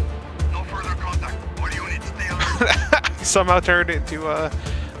 No further contact. All units stay alert. Somehow turned it into a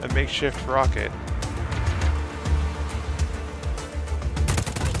makeshift rocket.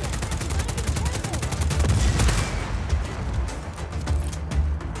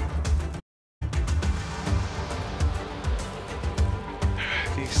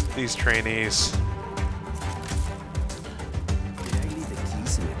 These trainees. Did I leave the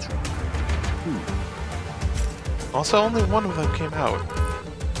keys in the truck? Also, only one of them came out.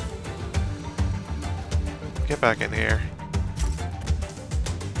 Get back in here.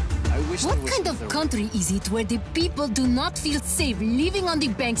 I wish there What was kind of another way. country is it where the people do not feel safe living on the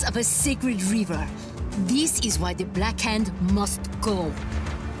banks of a sacred river? This is why the Black Hand must go.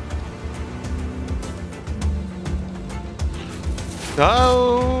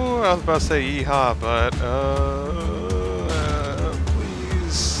 Oh, I was about to say yeehaw, but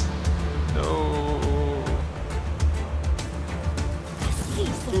please, no.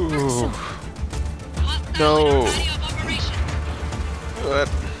 Ooh. No. What?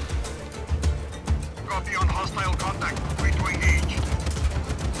 Copy on hostile contact. Wait to engage.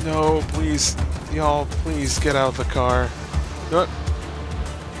 No, please, y'all, please get out of the car. What?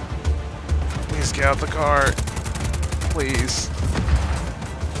 Please get out of the car. Please.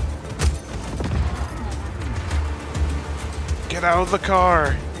 Get out of the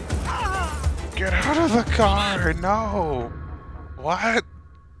car! Get out of the car! No! What?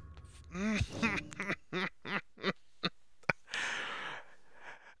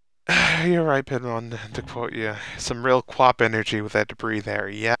 You're right, Pinmon, to quote you. Some real quap energy with that debris there.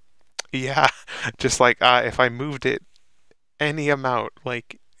 Yeah. Yeah. Just like, if I moved it any amount,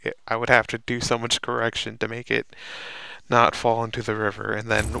 like, I would have to do so much correction to make it not fall into the river.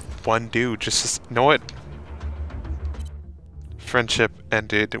 And then one dude just, you know what? Friendship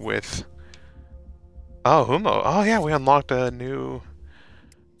ended with... Oh, Humo. Oh yeah, we unlocked a new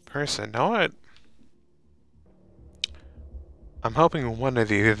person. Know what? I'm hoping one of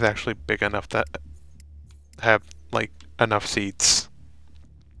these is actually big enough to have, like, enough seats.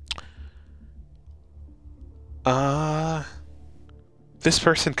 This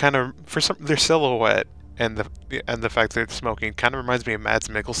person kind of, for some, their silhouette and the fact that they're smoking kind of reminds me of Mads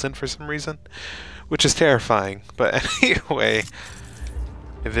Mikkelsen for some reason, which is terrifying. But anyway,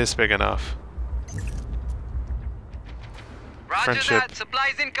 it is big enough. Roger Friendship. that.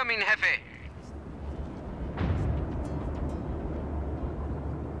 Supplies incoming, Jefe.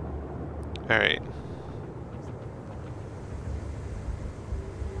 Alright.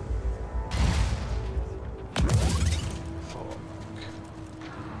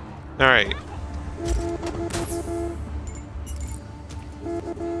 Alright.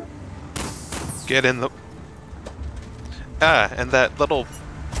 Get in the... Ah, and that little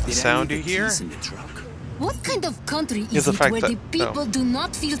Did I sound you leave the hear? keys in the truck? What kind of country Is is the it fact where that- the people do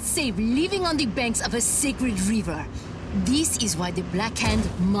not feel safe living on the banks of a sacred river? This is why the Black Hand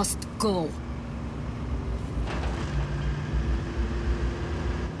must go.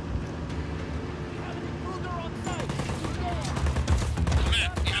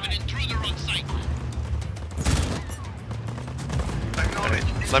 Command, we have an intruder on site.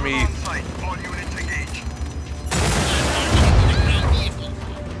 Acknowledge. Let me- On site. All units engage. Ground vehicle.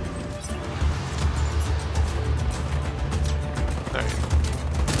 Alright.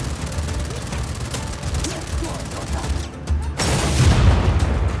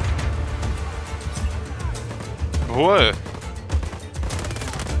 What?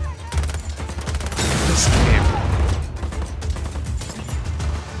 This game.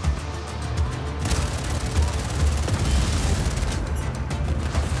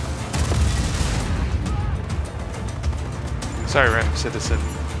 Sorry, random citizen,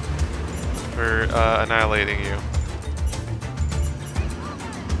 for annihilating you.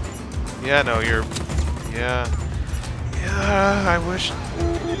 Yeah, no, you're... Yeah. Yeah, I wish...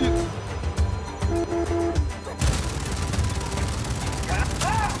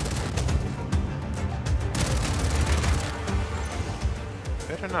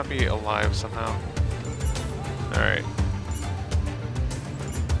 Better not be alive somehow. Alright.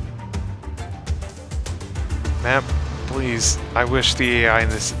 Ma'am, please. I wish the AI in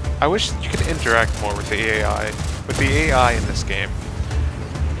this... I wish you could interact more with the AI. With the AI in this game.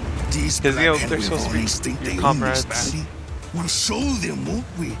 Because, you know, they're supposed to be your comrades. We'll show them, won't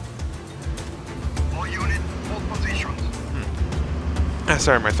we? All units, hold positions.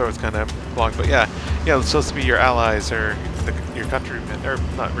 Sorry, my throat's kind of blocked, but yeah. Yeah, it's supposed to be your allies or your countrymen. Or,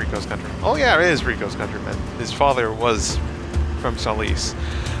 not Rico's countrymen. Oh yeah, it is Rico's countrymen. His father was from Solis.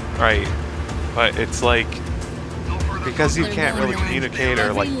 Right. But it's like... Because you can't really communicate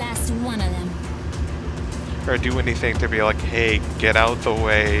or like... Or do anything to be like, hey, get out the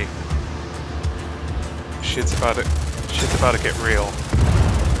way. Shit's about to get real.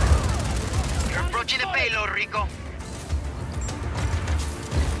 You're approaching the payload, Rico.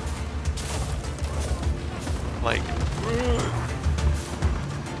 Like, ooh.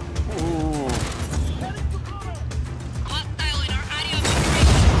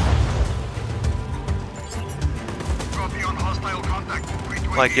 Copy on hostile contact.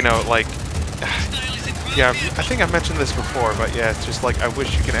 Like, you know, like, yeah, I think I mentioned this before, but yeah, it's just like, I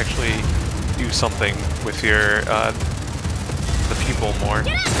wish you can actually do something with your, the people more.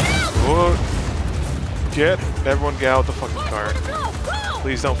 Whoa. Everyone get out the fucking car.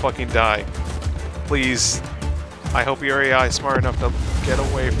 Please don't fucking die. Please. I hope your AI is smart enough to get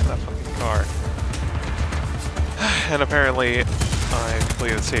away from that fucking car. And apparently, I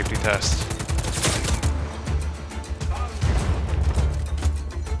completed the safety test.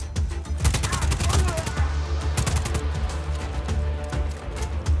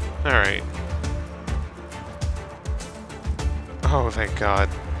 Alright. Oh, thank God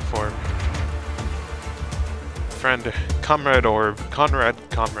for friend Comrade Orb, Conrad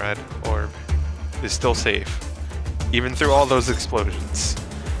Orb is still safe, even through all those explosions,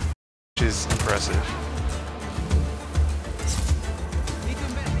 which is impressive.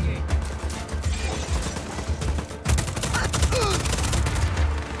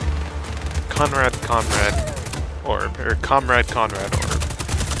 Conrad Orb, or Comrade Conrad Orb.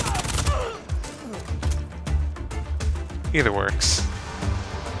 Either works.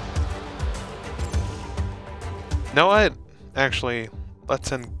 Know what? Actually, let's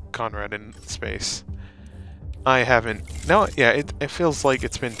send Conrad in space. I haven't... No, yeah, it feels like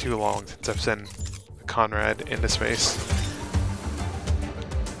it's been too long since I've sent Conrad into space.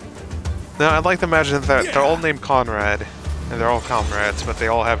 Now, I'd like to imagine that they're all named Conrad, and they're all comrades, but they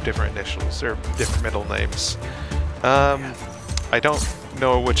all have different initials, or different middle names. I don't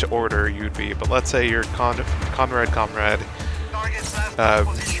know which order you'd be, but let's say you're Conrad,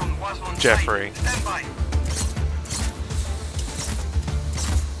 Jeffrey.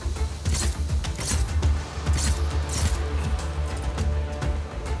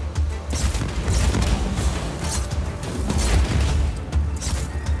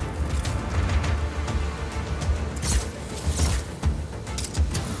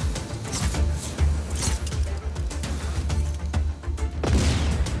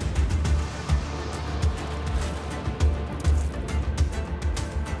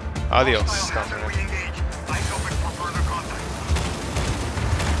 Adios, Conrad.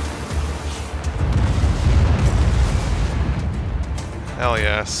 Hell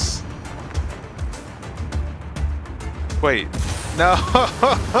yes. Wait, no!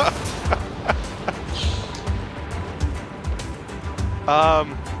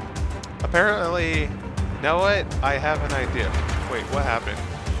 Apparently, know what? I have an idea. Wait, what happened?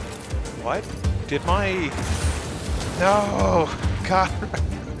 What? Did my... No! God...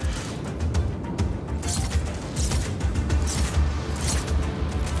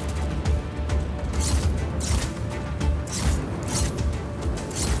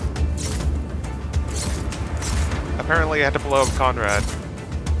 Apparently I had to blow up Conrad.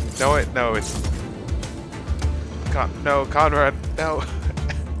 No, it's... no, Conrad, no.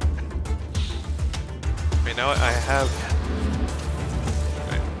 You know what, I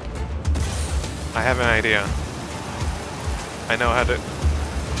have an idea. I know how to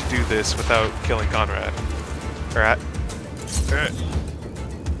do this without killing Conrad.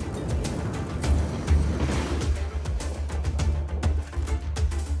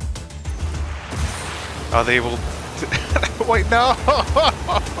 Are they able to... Wait, no!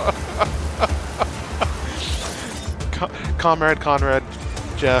 Comrade Conrad,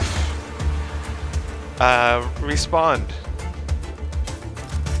 Jeff, respond.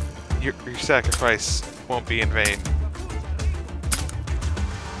 Your sacrifice won't be in vain.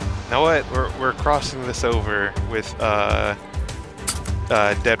 Now what? We're crossing this over with Dead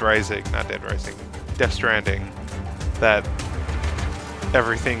Rising, not Dead Rising, Death Stranding. That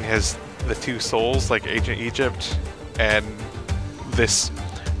everything has the two souls, like Ancient Egypt, and this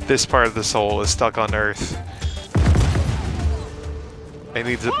part of the soul is stuck on Earth. It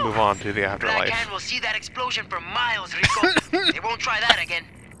needs to move on to the afterlife. Black Hand will see that explosion for miles, Rico. They won't try that again.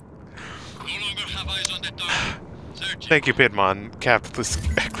 No longer have eyes on that target. Search it. Thank you, Pidmon,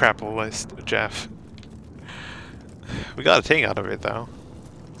 capitalist Jeff. We got a thing out of it though.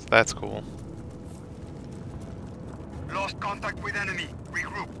 So that's cool. Lost contact with enemy.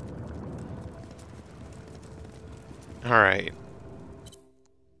 Regroup. Alright.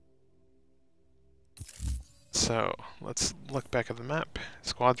 So, let's look back at the map.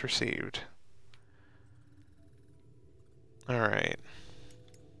 Squads received. Alright.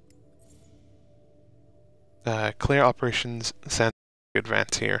 Clear operations center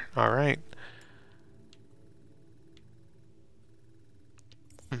advance here. Alright.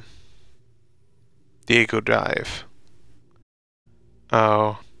 Diego Drive.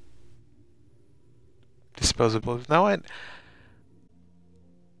 Oh. Disposable. Now what?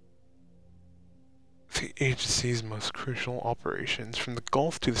 The agency's most crucial operations from the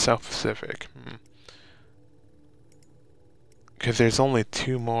Gulf to the South Pacific. Because there's only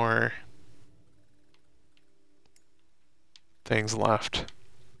 2 more things left.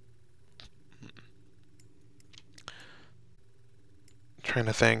 Trying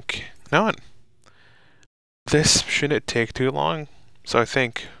to think. No one. This shouldn't take too long, so I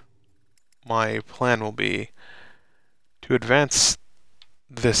think my plan will be to advance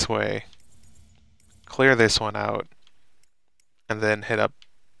this way, clear this one out, and then hit up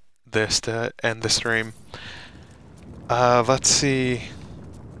this to end the stream. Let's see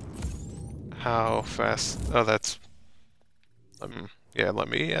how fast. Oh, that's. Yeah, let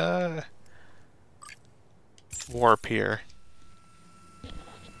me warp here.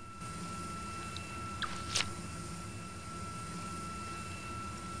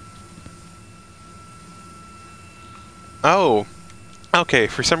 Oh, okay.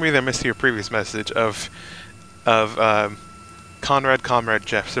 For some reason, I missed your previous message of Conrad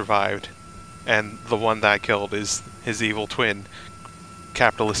Jeff survived, and the one that I killed is his evil twin,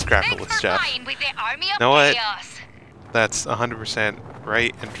 capitalist Jeff. With the army of You know what? chaos. That's 100%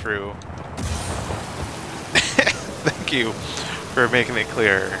 right and true. Thank you for making it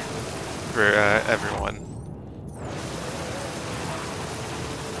clear for everyone.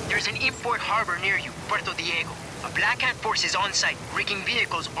 There's an import harbor near you, Puerto Diego. A Black Hand force is on site, rigging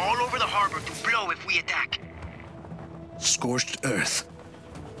vehicles all over the harbor to blow if we attack. Scorched earth.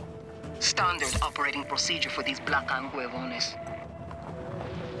 Standard operating procedure for these Black Hand huevones.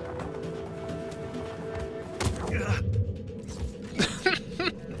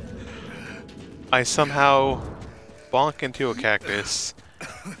 I somehow bonk into a cactus,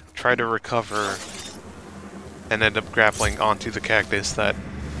 try to recover, and end up grappling onto the cactus that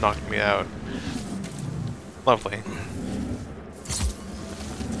knocked me out. Lovely.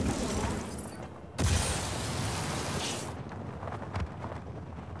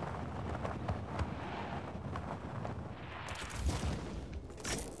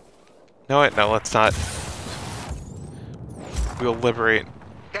 No, wait, no, let's not. We'll liberate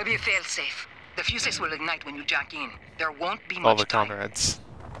There'll be a failsafe. The fuses will ignite when you jack in. There won't be much all the time. comrades.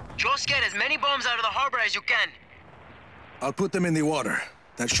 Just get as many bombs out of the harbor as you can. I'll put them in the water.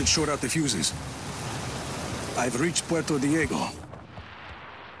 That should short out the fuses. I've reached Puerto Diego.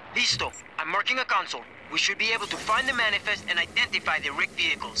 Listo. I'm marking a console. We should be able to find the manifest and identify the rigged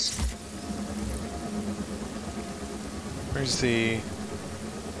vehicles. Where's the...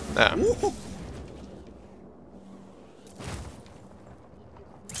 Oh.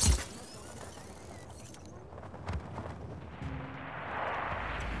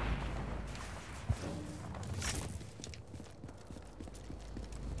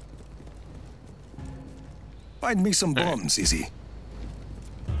 Find me some bombs, Izzy.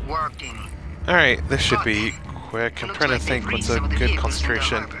 Working. Alright, this should be quick. I'm trying to think what's a good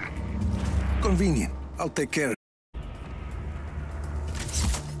concentration. Convenient. I'll take care.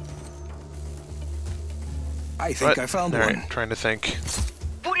 I think I found one. Alright, trying to think.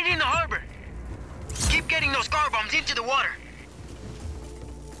 Put it in the harbor. Keep getting those car bombs into the water.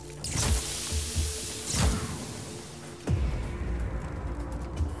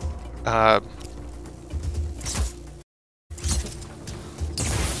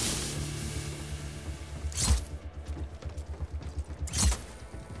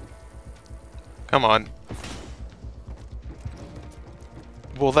 Come on.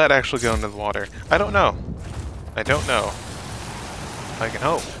 Will that actually go into the water? I don't know. I don't know. I can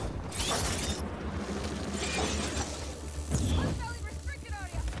hope.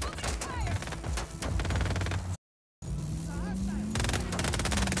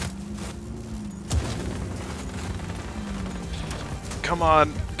 Come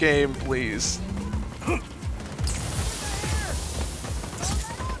on, game, please.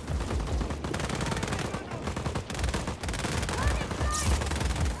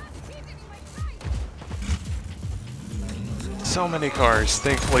 So many cars.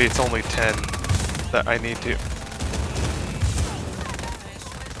 Thankfully, it's only 10 that I need to.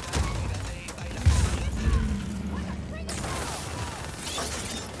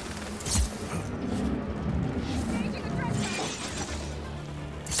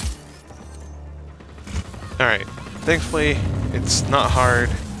 Alright. Thankfully, it's not hard.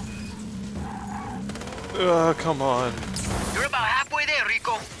 Come on. You're about halfway there,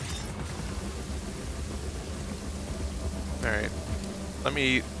 Rico. Alright, let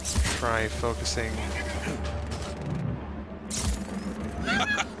me try focusing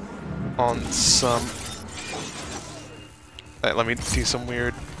on some... let me do some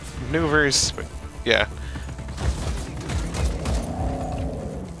weird maneuvers, but yeah.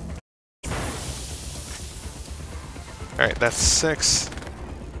 Alright, that's 6.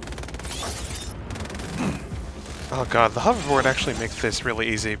 Oh god, the hoverboard actually makes this really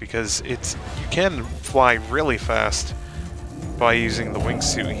easy because you can fly really fast by using the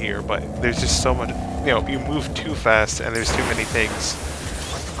wingsuit here, but there's just so much, you move too fast and there's too many things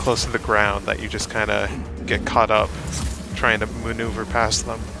close to the ground that you just kind of get caught up trying to maneuver past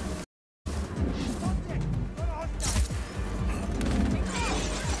them.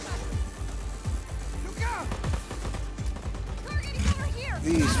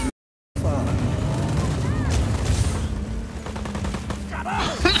 These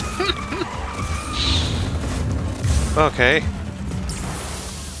Okay.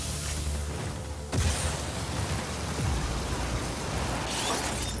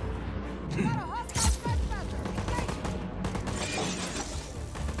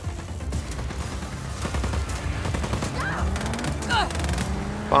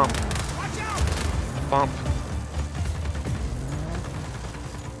 Bump. Bump.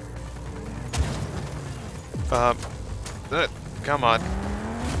 Come on.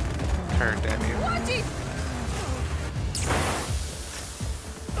 Turn, damn you.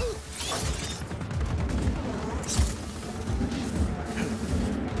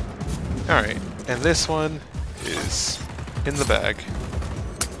 Alright, and this one is in the bag.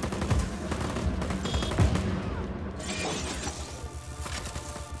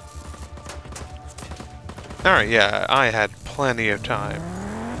 Alright, yeah, I had plenty of time.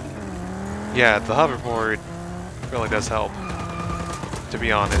 Yeah, the hoverboard really does help, to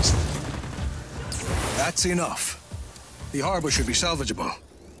be honest. That's enough. The harbor should be salvageable.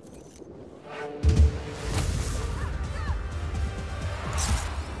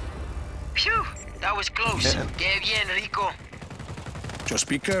 Phew, that was close. Yeah. Que bien, Rico. Just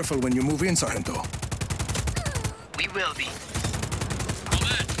be careful when you move in, Sargento. We will be.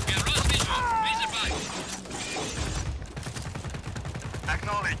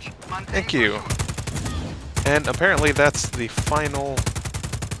 Acknowledge. Maintain Thank you. And apparently that's the final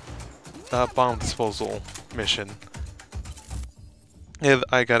bomb disposal mission. Yeah,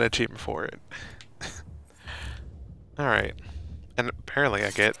 I got an achievement for it. Alright. And apparently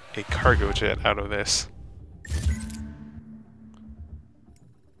I get a cargo jet out of this.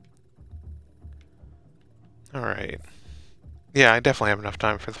 Alright. Yeah, I definitely have enough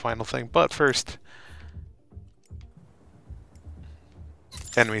time for the final thing, but first...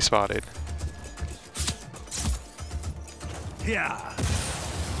 Enemy spotted. Yeah.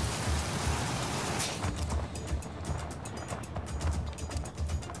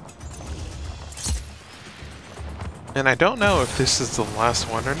 And I don't know if this is the last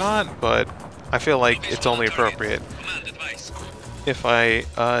one or not, but I feel like it's only appropriate if I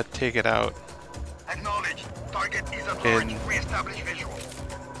take it out Acknowledge. Target is in approaching. Reestablish visual.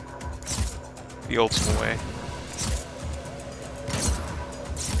 the old school way.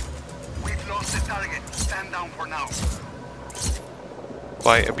 We've lost the target. Stand down for now.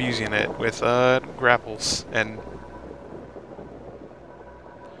 By abusing it with grapples and...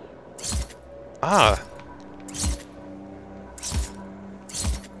 Ah!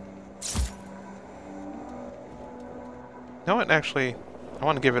 You know what, actually, I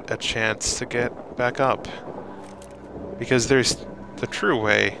want to give it a chance to get back up. Because there's the true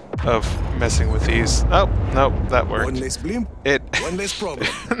way of messing with these. Oh, nope, that worked. One less blimp, It... one less problem.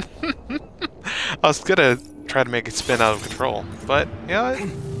 I was gonna try to make it spin out of control, but yeah,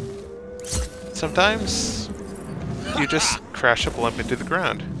 sometimes you just crash a blimp into the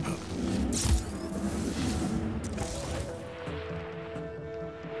ground.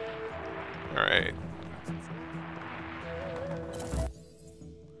 Alright.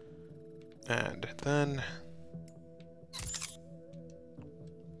 And then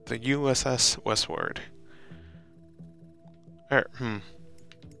the USS Westward.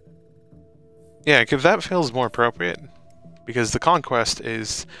 Yeah, because that feels more appropriate. Because the Conquest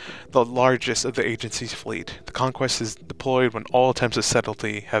is the largest of the agency's fleet. The Conquest is deployed when all attempts at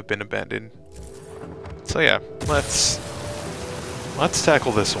subtlety have been abandoned. So yeah, let's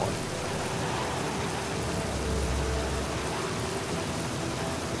tackle this one.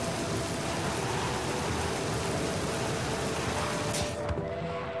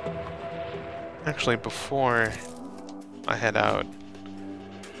 Actually, before I head out,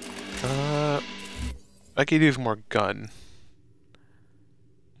 I could use more gun.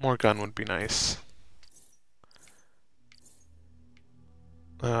 More gun would be nice.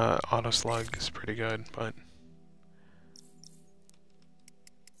 Auto slug is pretty good, but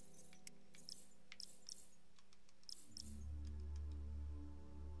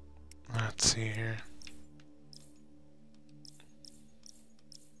let's see here.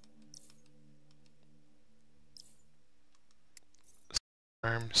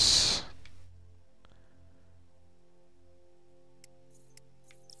 Arms.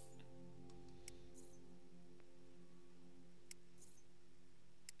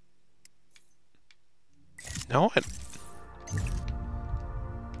 Know it.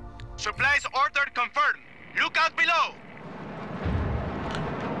 Supplies ordered confirmed. Look out below.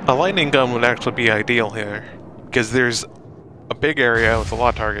 A lightning gun would actually be ideal here, because there's a big area with a lot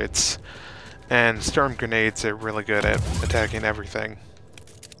of targets, and storm grenades are really good at attacking everything.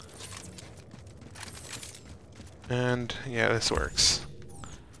 And yeah, this works.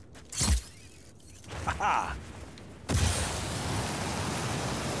 Aha!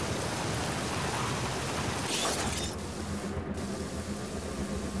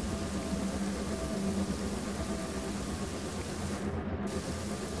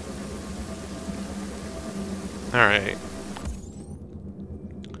 Alright.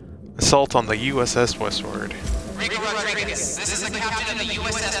 Assault on the USS Westward. Rico Rodriguez, this is the captain of the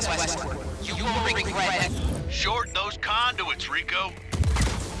USS Westward. You will regret it. Short those conduits, Rico.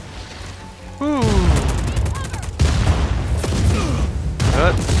 Ooh.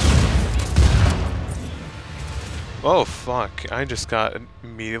 Oh fuck, I just got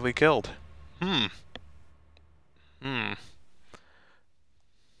immediately killed.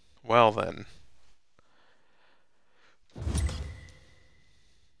 Well then.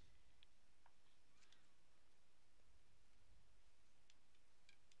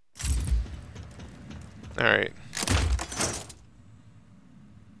 Alright.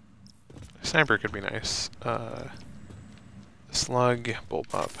 Sniper could be nice. Slug,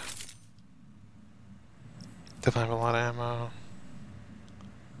 bullpup. Definitely have a lot of ammo.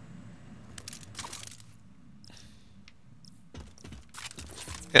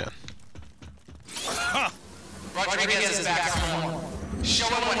 Yeah. Rodriguez is back from home. Show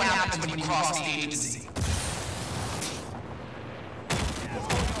him what happens when you cross the agency.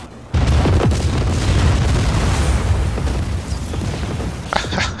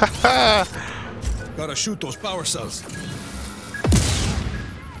 Gotta shoot those power cells.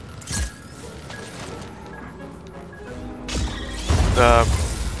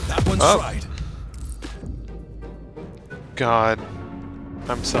 That one's right. God.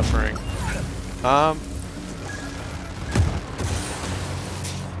 I'm suffering. You know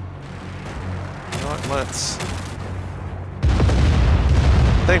what, let's...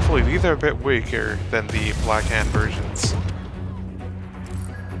 Thankfully, these are a bit weaker than the Black Hand versions.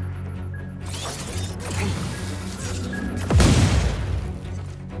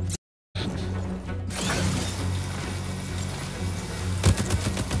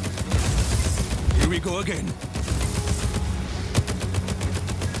 Here we go again.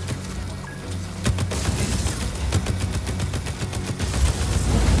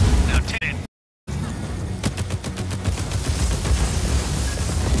 Lieutenant.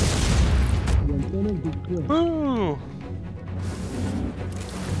 Woo!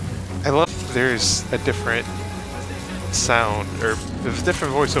 I love there's a different sound, or there's a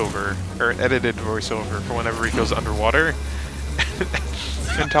different voiceover, or an edited voiceover for whenever he goes underwater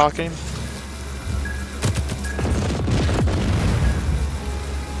and talking.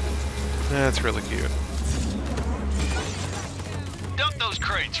 That's really cute. Dump those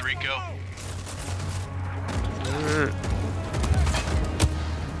crates, Rico.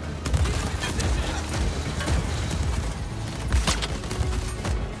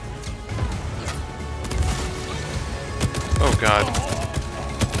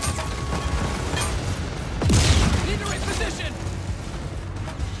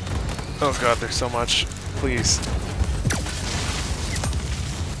 Oh god, there's so much. Please.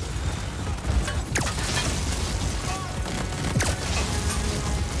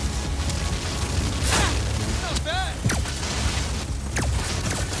 Not bad.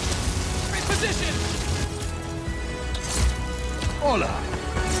 Reposition. Hola.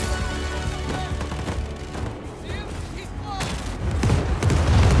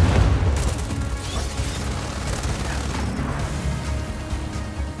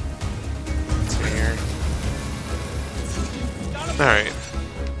 Alright.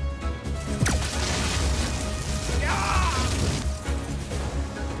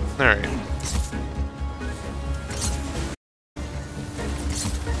 Alright.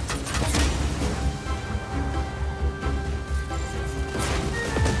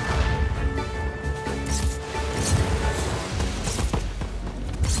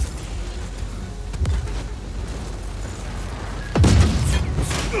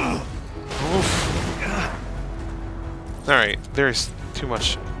 Alright, there's too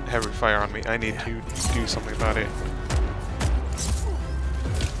much heavy fire on me. I need to do something about it.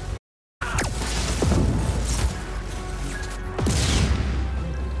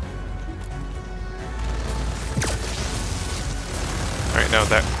 Alright, now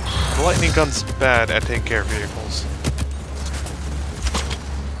that the lightning gun's bad at taking care of vehicles.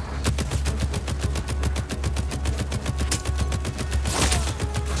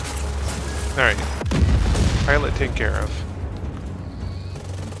 Alright. Pilot taken care of.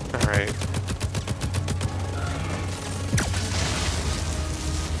 Alright.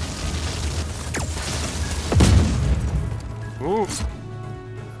 Ooh.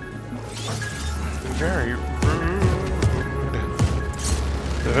 Very rude.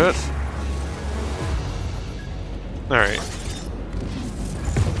 Alright.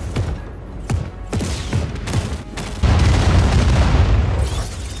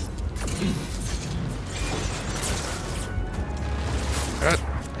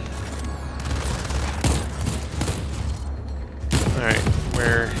 Alright,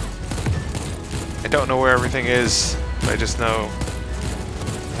 where... I don't know where everything is, but I just know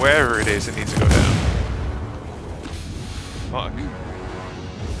wherever it is, it needs to go down. Fuck.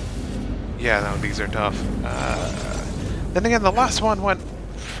 Yeah, no, these are tough. Then again, the last one went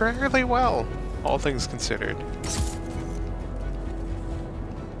fairly well, all things considered.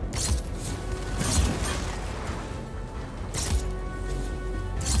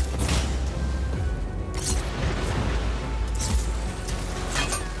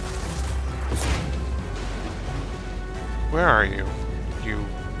 Where are you? You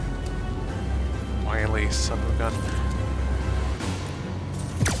wily son of a gun.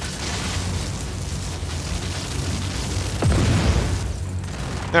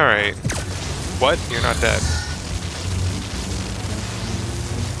 Alright. What? You're not dead.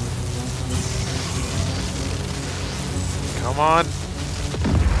 Come on.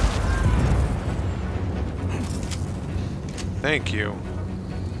 Thank you.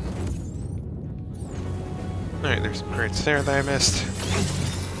 Alright, there's some crates there that I missed.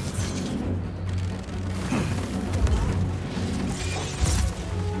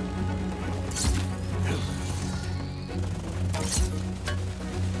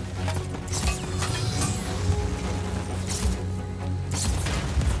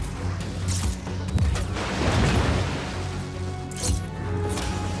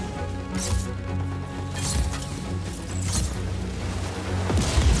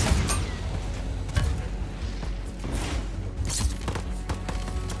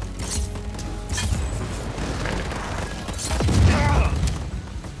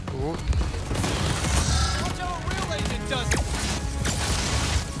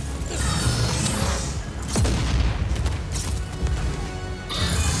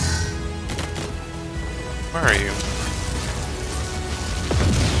 Where are you?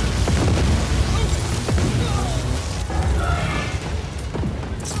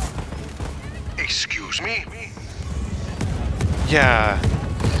 Excuse me? Yeah.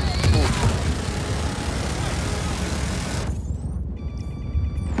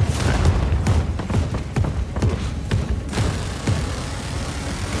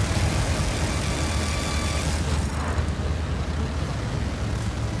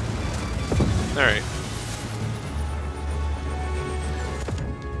 Alright.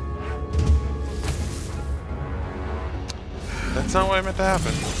 That's not what I meant to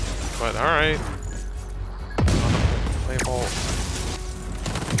happen. But alright. Play ball.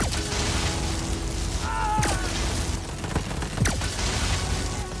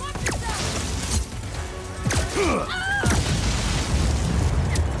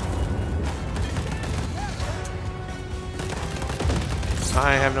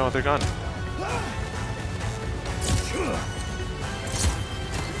 I have no other gun.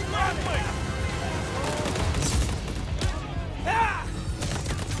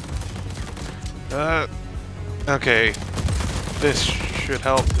 Okay. This should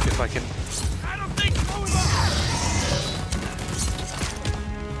help if I can.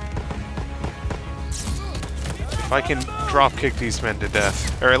 If I can drop kick these men to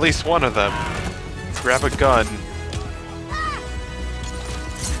death, or at least one of them, grab a gun.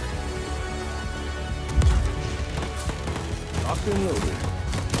 Locked and loaded.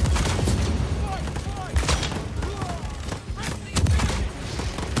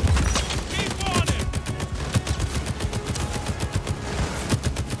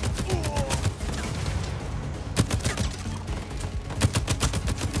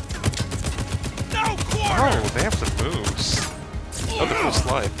 Oh, they have some moves. Oh, the full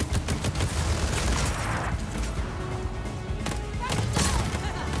slide.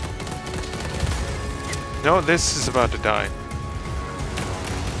 No, this is about to die.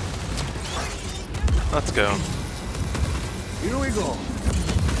 Let's go. Here we go.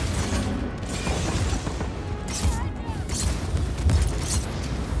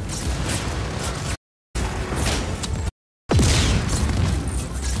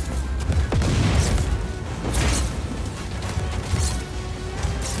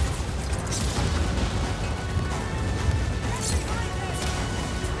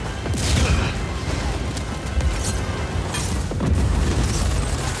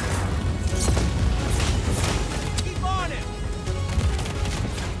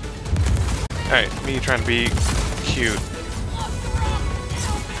 Alright, me trying to be cute.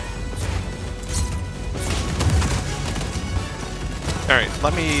 Alright,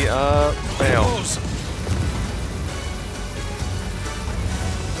 let me, fail.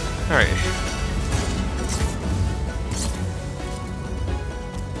 Alright.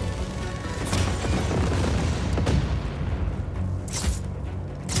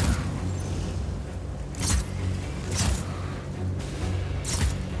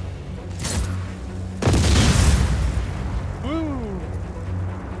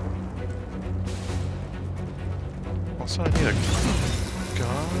 Also, I need a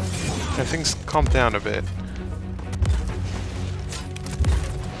gun. I think calm down a bit.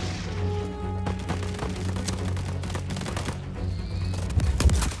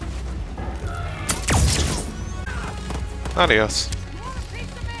 Adios.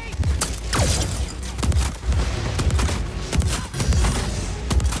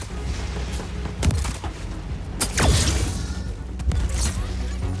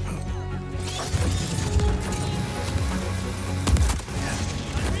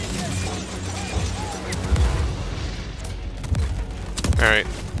 Alright.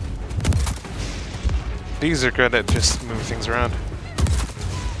 These are good at just moving things around.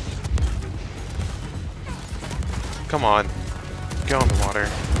 Come on. Go in the water.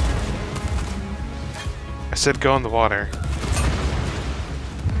 I said go in the water.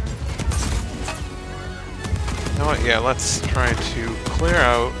 You know what? Yeah, let's try to clear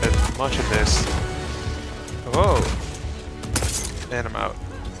out as much of this. Whoa! And I'm out.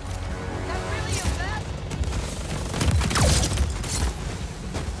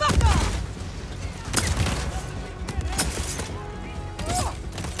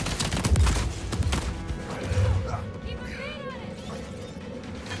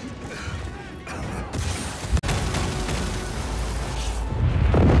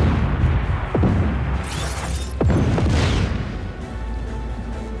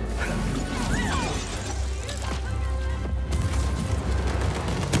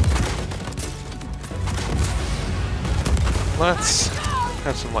 Let's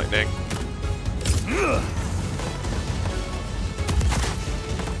have some lightning.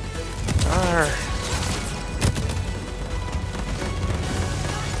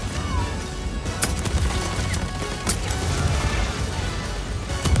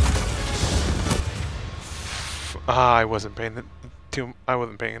 I wasn't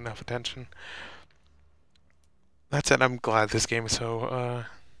paying enough attention. That's it. I'm glad this game is so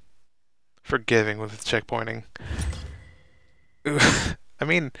forgiving with its checkpointing. I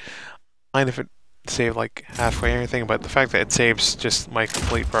mean, mind if it saved like halfway or anything, but the fact that it saves just my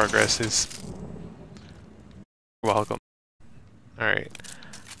complete progress is welcome. Alright.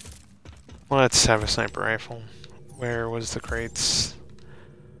 Let's have a sniper rifle. Where was the crates?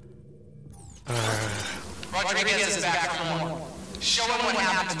 Rodriguez is back from war. Show him what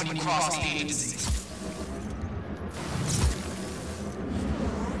happens when you cross the agency.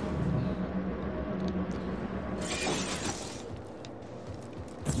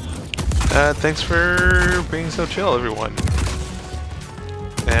 Thanks for being so chill, everyone.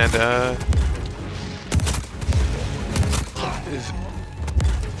 And,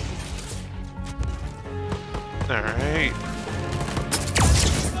 alright.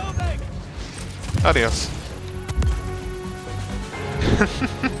 Adios.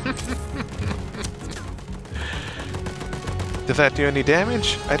 Did that do any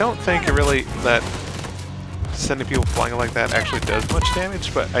damage? I don't think it really, that sending people flying like that actually does much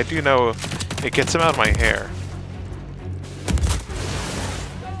damage, but I do know it gets them out of my hair.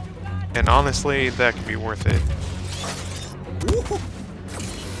 And honestly, that can be worth it.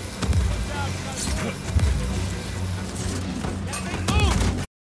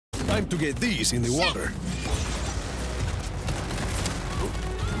 Time to get these in the water.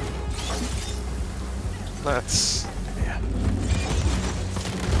 Let's...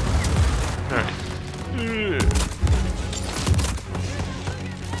 Alright.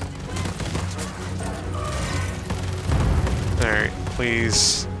 Alright,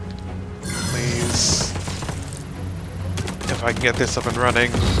 please. Please. If I can get this up and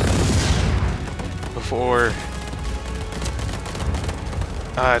running before...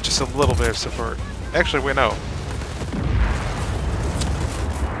 just a little bit of support. Actually, wait, no.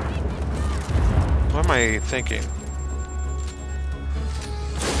 What am I thinking?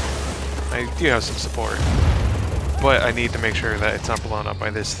 I do have some support, but I need to make sure that it's not blown up by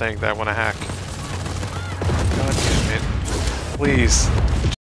this thing that I want to hack. God damn it. Please.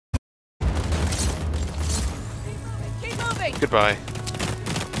 Keep moving. Goodbye.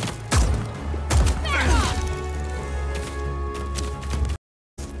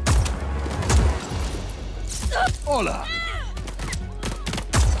 Hola.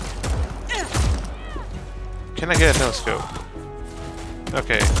 Can I get a no scope?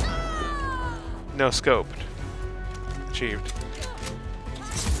 Okay. No scope. Achieved.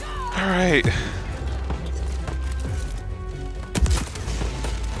 Alright.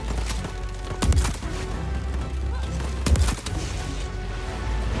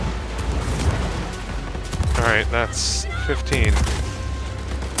 Alright, that's 15.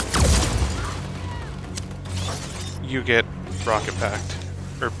 You get rocket packed.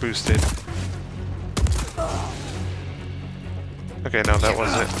 Or boosted. Okay, no, that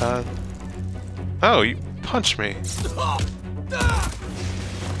wasn't. Oh, you punched me.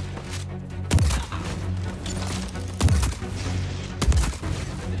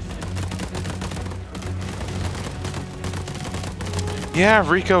 Yeah,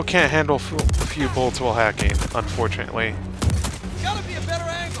 Rico can't handle a few bullets while hacking, unfortunately. Gotta be a better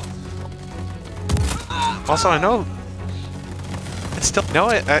angle. Also, I know it's still no.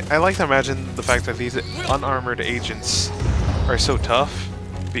 I like to imagine the fact that these unarmored agents are so tough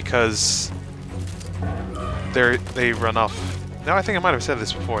because they run off. Now I think I might have said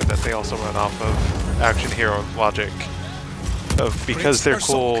this before that they also run off of action hero logic of because they're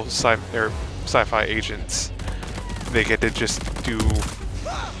cool sci-fi agents. They get to just do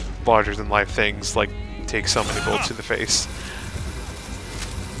larger than life things like take so many bullets to the face.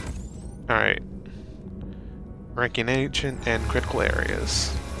 All right, ranking agent and critical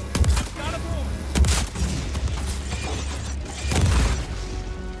areas.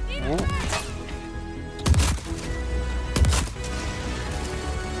 Ooh.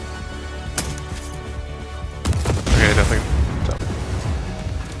 Okay, definitely.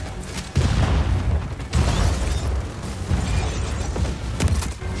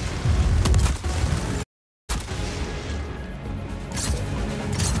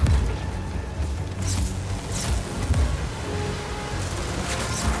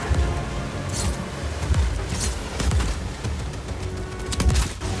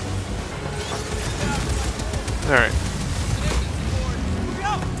 Alright.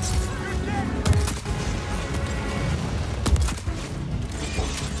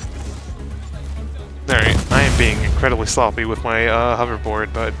 Alright, I am being incredibly sloppy with my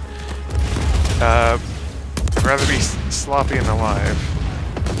hoverboard, but I'd rather be sloppy and alive.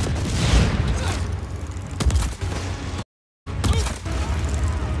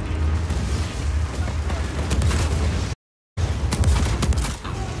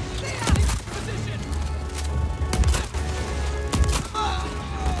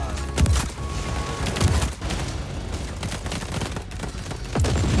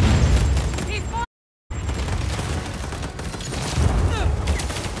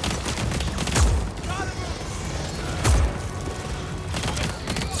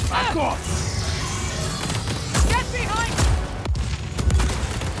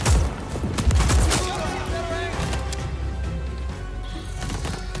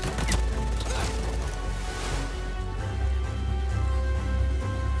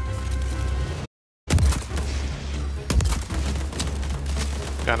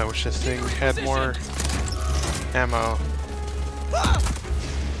 Kinda wish this thing had more ammo.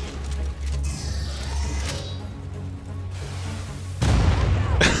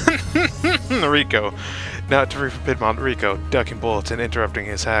 Rico. Now to forbid Mount Rico, ducking bullets and interrupting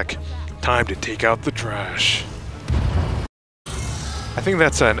his hack. Time to take out the trash. I think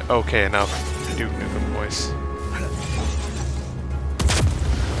that's an okay enough Duke Nukem voice.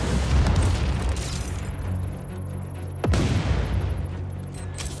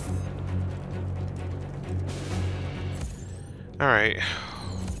 Alright.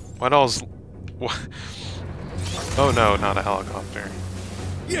 What else? Oh no, not a helicopter.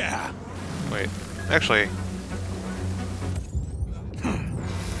 Yeah. Wait, actually...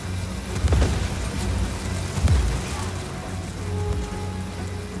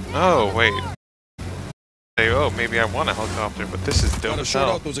 Oh, wait. Hey, oh, maybe I want a helicopter, but this is dope Gotta as shut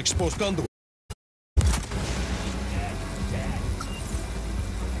hell. out those exposed conduits.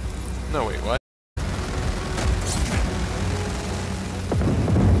 No, wait, what?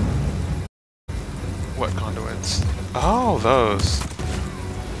 What conduits? Oh, those.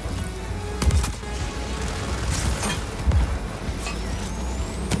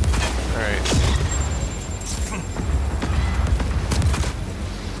 Alright.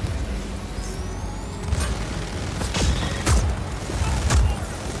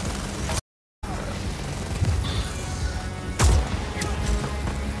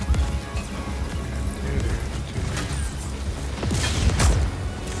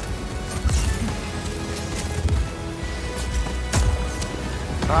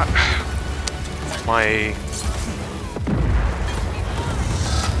 My...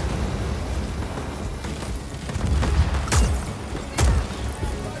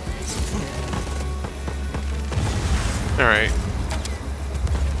 Alright.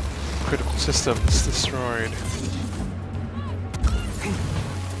 Critical systems destroyed.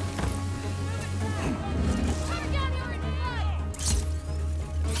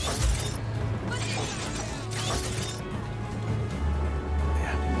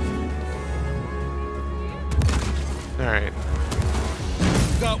 Alright.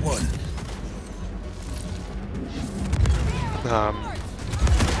 Got one.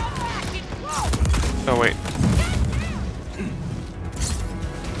 Oh wait.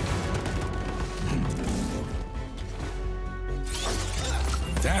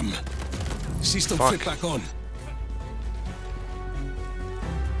 Damn. System Fuck. flip back on.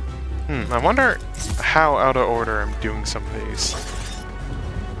 I wonder how out of order I'm doing some of these.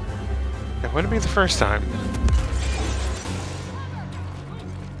 It wouldn't be the first time.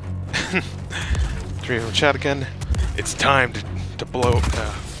 Trio chat again. It's time to blow.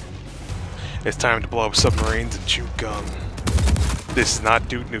 It's time to blow up submarines and chew gum. This is not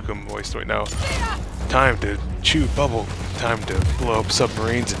Duke Nukem voice right now. Time to chew bubble. Time to blow up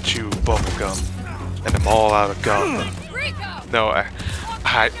submarines and chew bubble gum. And I'm all out of gum. No,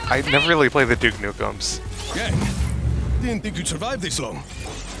 I never really played the Duke Nukems. Gang, didn't think you'd survive this long.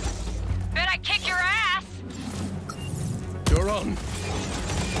 Bet I kick your ass! You're on.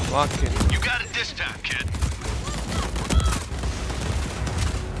 Locking. You got it this time, kid.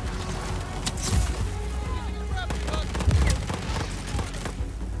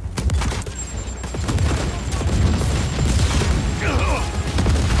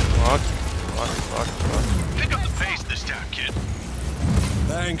 Lock. Pick up the pace this time, kid.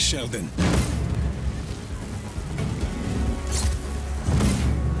 Thanks, Sheldon.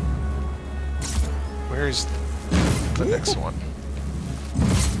 Where's the next one?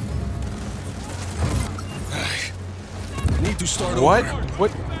 Need to start What? over.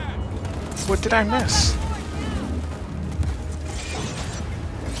 What did I miss?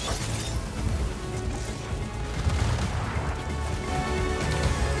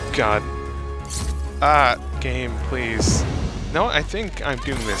 God. Game, please. No, I think I'm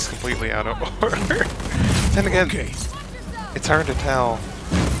doing this completely out of order. Then again, Okay. it's hard to tell.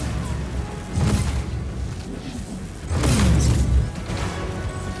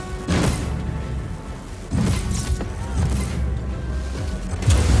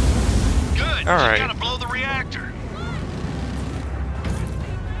 Good. All right. You gotta blow the reactor.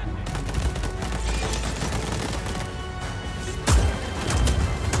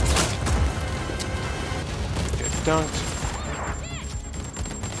 Get dunked.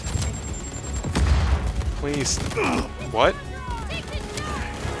 Please. What?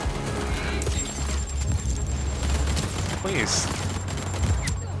 Please.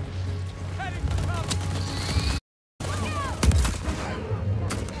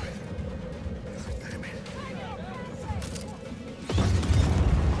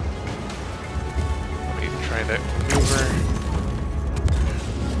 Let me try that maneuver.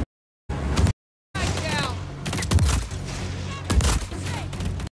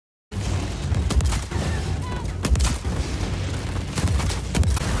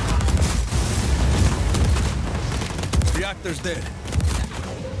 There's dead.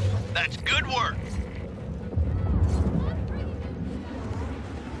 That's good work.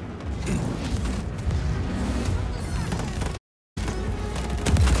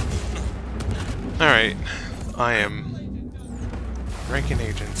 Alright. I am ranking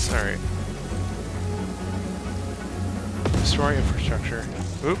agents. Alright. Destroy infrastructure.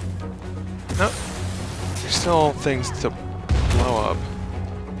 Oop. Nope. There's still things to blow up.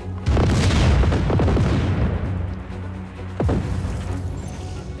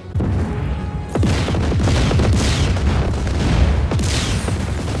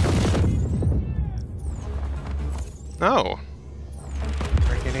 Oh.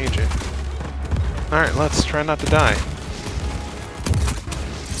 Ranking agent. Alright, let's try not to die.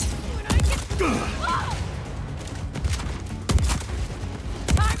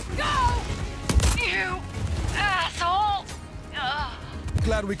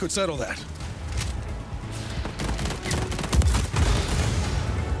 Glad we could settle that.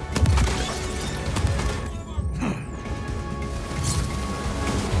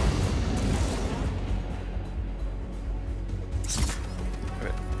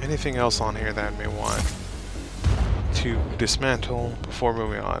 Anything else on here that I may want to dismantle before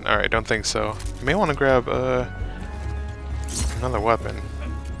moving on? Alright, don't think so. I may want to grab another weapon.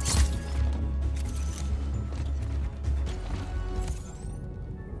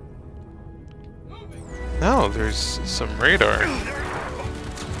 No, there's some radar.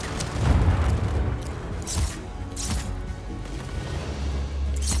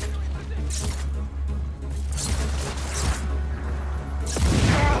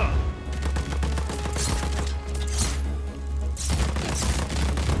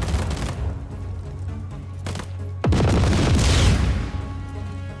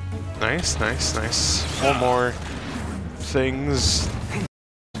 Nice, nice, nice. 4 more things.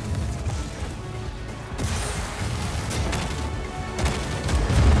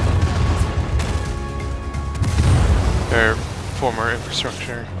 Or 4 more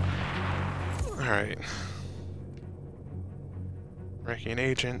infrastructure. Alright. Ranking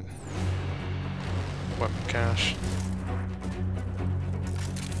agent. Weapon cache.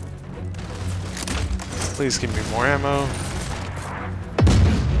 Please give me more ammo.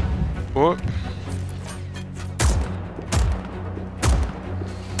 Whoop.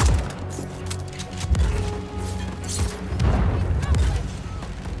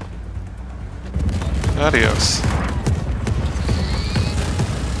 Adios.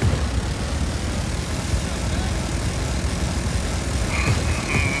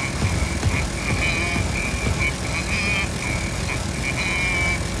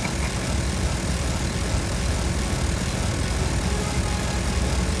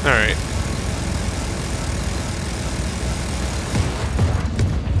 Alright.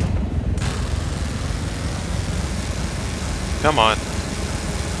 Come on.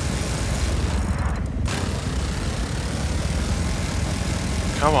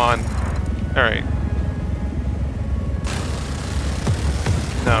 Come on. Alright.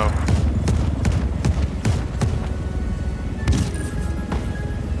 No.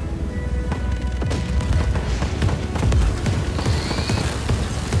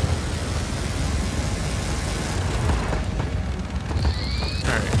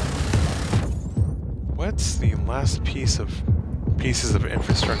 What's the last pieces of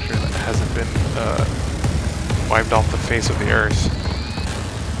infrastructure that hasn't been wiped off the face of the earth?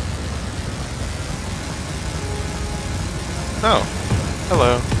 Oh,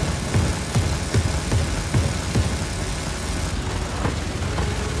 hello.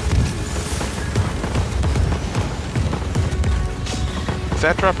 Did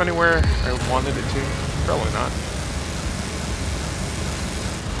that drop anywhere I wanted it to? Probably not.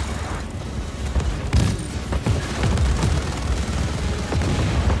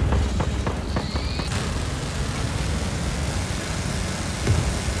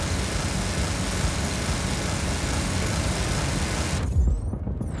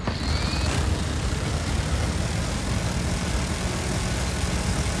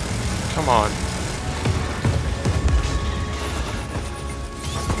 Come on.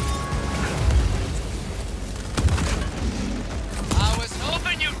 I was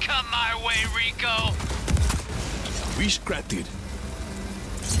hoping you'd come my way, Rico. We scrapped it.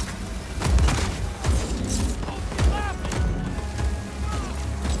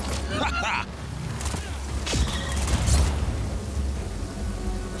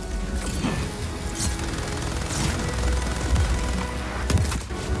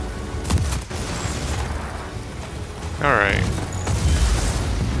 Alright.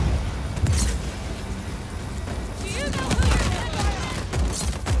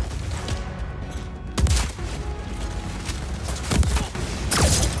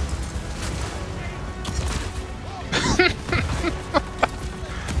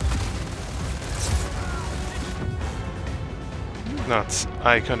 nuts.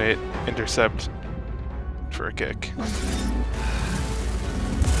 I couldn't intercept for a kick.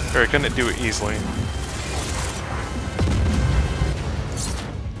 Or I couldn't do it easily.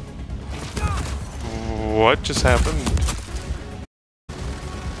 What just happened?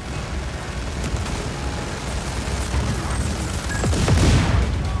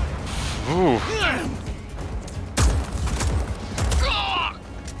 Ooh.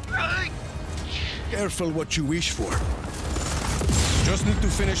 Careful what you wish for. Just need to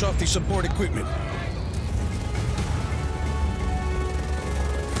finish off the support equipment.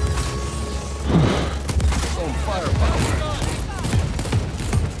 Some firepower.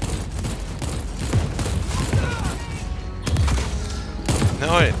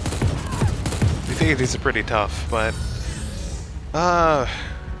 No, I think these are pretty tough, but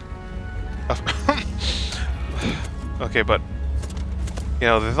okay, but you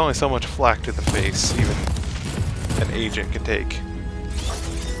know, there's only so much flak to the face even an agent can take.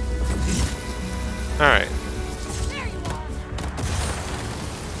 Alright.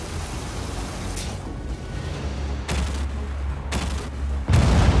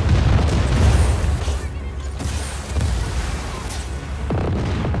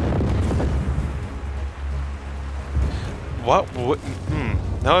 What would...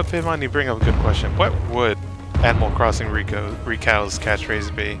 Now if Pivon, you bring up a good question. What would Animal Crossing Recow's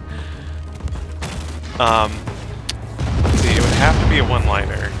catchphrase be? Let's see, it would have to be a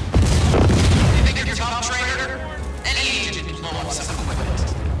one-liner. You think you're top trainer? Any agent can blow up some equipment.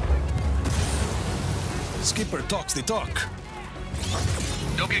 Skipper talks the talk.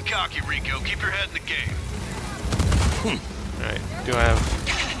 Don't get cocky, Rico. Keep your head in the game. Alright, do I have...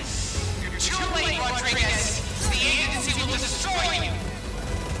 You're too late, Rodriguez. The agency will destroy you.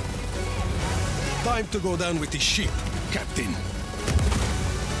 Time to go down with the ship, Captain.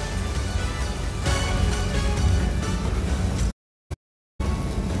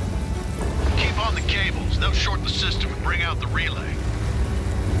 Keep on the cables. They'll short the system and bring out the relay.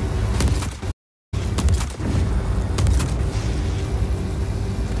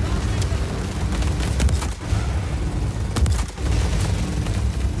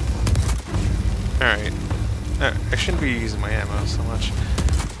 Alright. I shouldn't be using my ammo so much.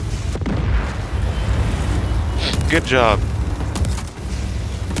 Good job.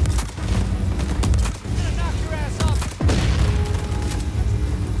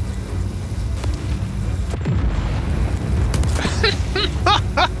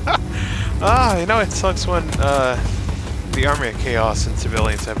 You know, it sucks when the Army of Chaos and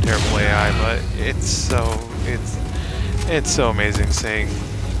civilians have terrible AI, but it's so amazing seeing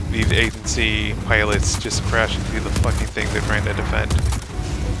these agency pilots just crash into the fucking thing they're trying to defend.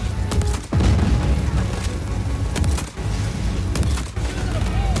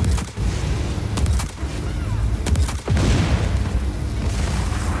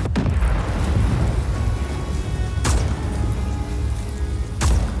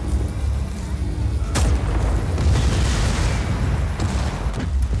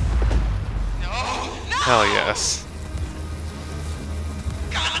 Hell yes.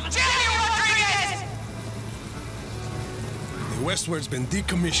 God damn you, Rodriguez! The Westward's been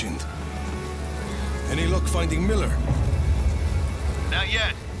decommissioned. Any luck finding Miller? Not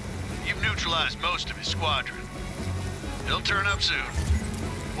yet. You've neutralized most of his squadron. He'll turn up soon.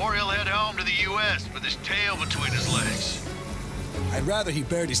 Or he'll head home to the U.S. with his tail between his legs. I'd rather he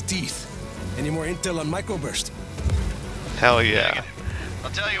bared his teeth. Any more intel on microburst? Hell yeah.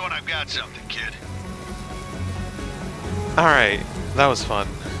 I'll tell you when I've got something, kid. Alright, that was fun.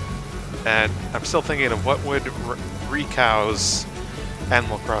 And I'm still thinking of what would Recow's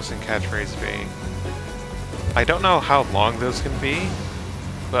Animal Crossing catchphrase be. I don't know how long those can be,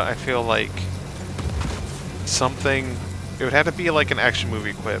 but I feel like something... It would have to be like an action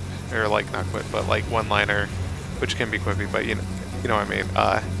movie quip, or like, not quip, but like one-liner, which can be quippy, but you know what I mean.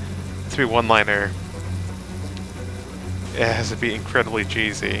 To be one-liner, it has to be incredibly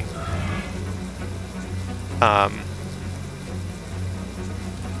cheesy.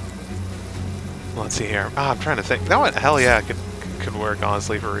 Let's see here. I'm trying to think. That one, hell yeah, could work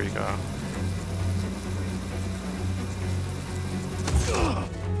honestly for Rico.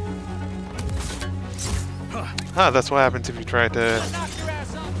 That's what happens if you try to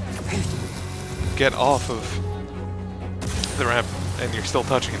get off of the ramp and you're still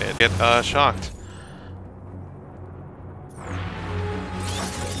touching it. Get shocked.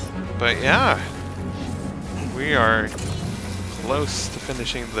 But yeah, we are close to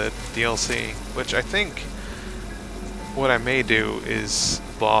finishing the DLC, which I think what I may do is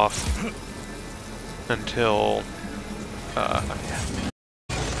off until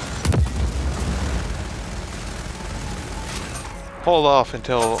hold off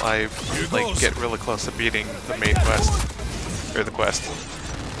until I like get really close to beating the main quest, or the quest.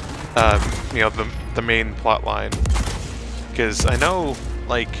 You know, the main plot line, because I know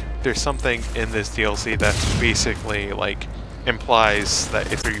like there's something in this DLC that's basically like implies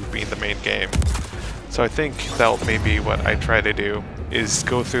that if you beat the main game. So I think that may be what I try to do, is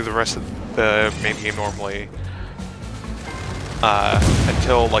go through the rest of the main game normally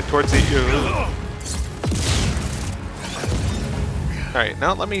until like towards the. Alright,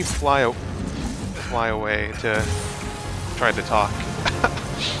 now let me fly away to try to talk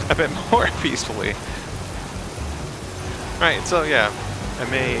a bit more peacefully. Right, so yeah, I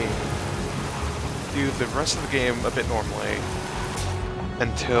may do the rest of the game a bit normally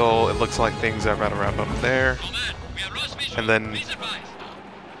until it looks like things are about around up there. And then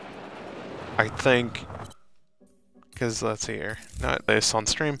I think, because let's see here, not this on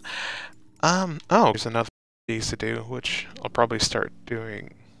stream. Oh, there's another piece to do, which I'll probably start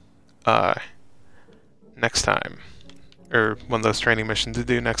doing next time, or one of those training missions to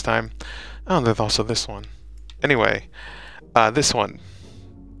do next time. Oh, there's also this one. Anyway, this one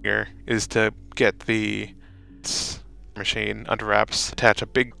here is to get the machine under wraps, attach a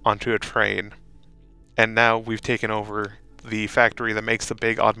big onto a train, and now we've taken over the factory that makes the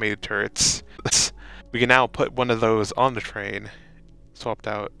big automated turrets. We can now put one of those on the train. Swapped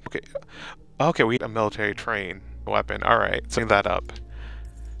out. Okay, we need a military train weapon. Alright, bring that up.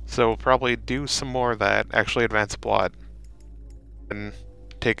 So we'll probably do some more of that, actually advance the plot, and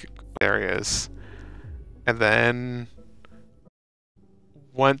take areas. And then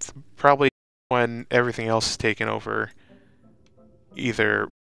probably when everything else is taken over, either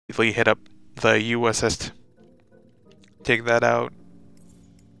hit up the USS, take that out,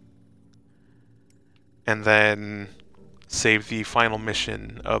 and then save the final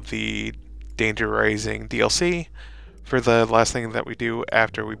mission of the Danger Rising DLC for the last thing that we do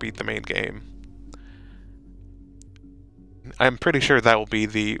after we beat the main game. I'm pretty sure that will be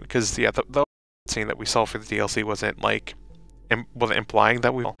because yeah, the scene that we saw for the DLC wasn't like wasn't implying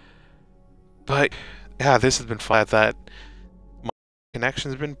that we will. But yeah, this has been fun. That my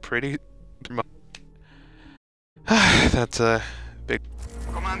connection's been pretty. That's a big.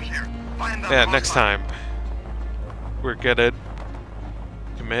 Yeah, next time we're gonna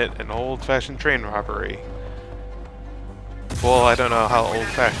commit an old-fashioned train robbery. Well, I don't know how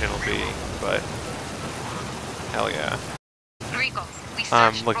old-fashioned it'll be, but hell yeah. Rico, we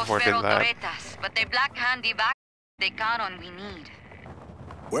I'm searched looking forward to Prospero that. Torretas, but the black handy back they count on we need.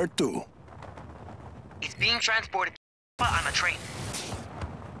 Where to? It's being transported on a train.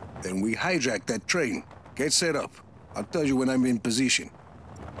 Then we hijack that train. Get set up. I'll tell you when I'm in position.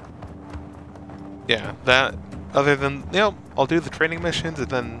 Yeah, that, other than, you know, I'll do the training missions, and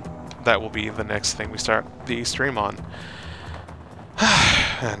then that will be the next thing we start the stream on.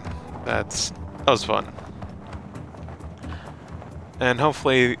 And that was fun. And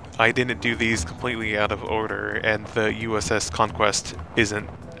hopefully I didn't do these completely out of order, and the USS Conquest isn't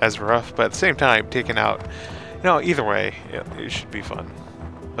as rough, but at the same time, taking out, you know, either way, it should be fun.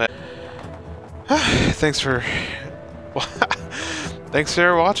 But, thanks for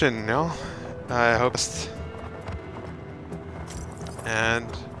watching, you know. I hope, and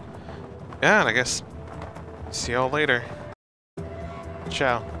yeah, and I guess see y'all later.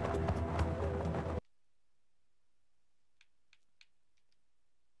 Ciao.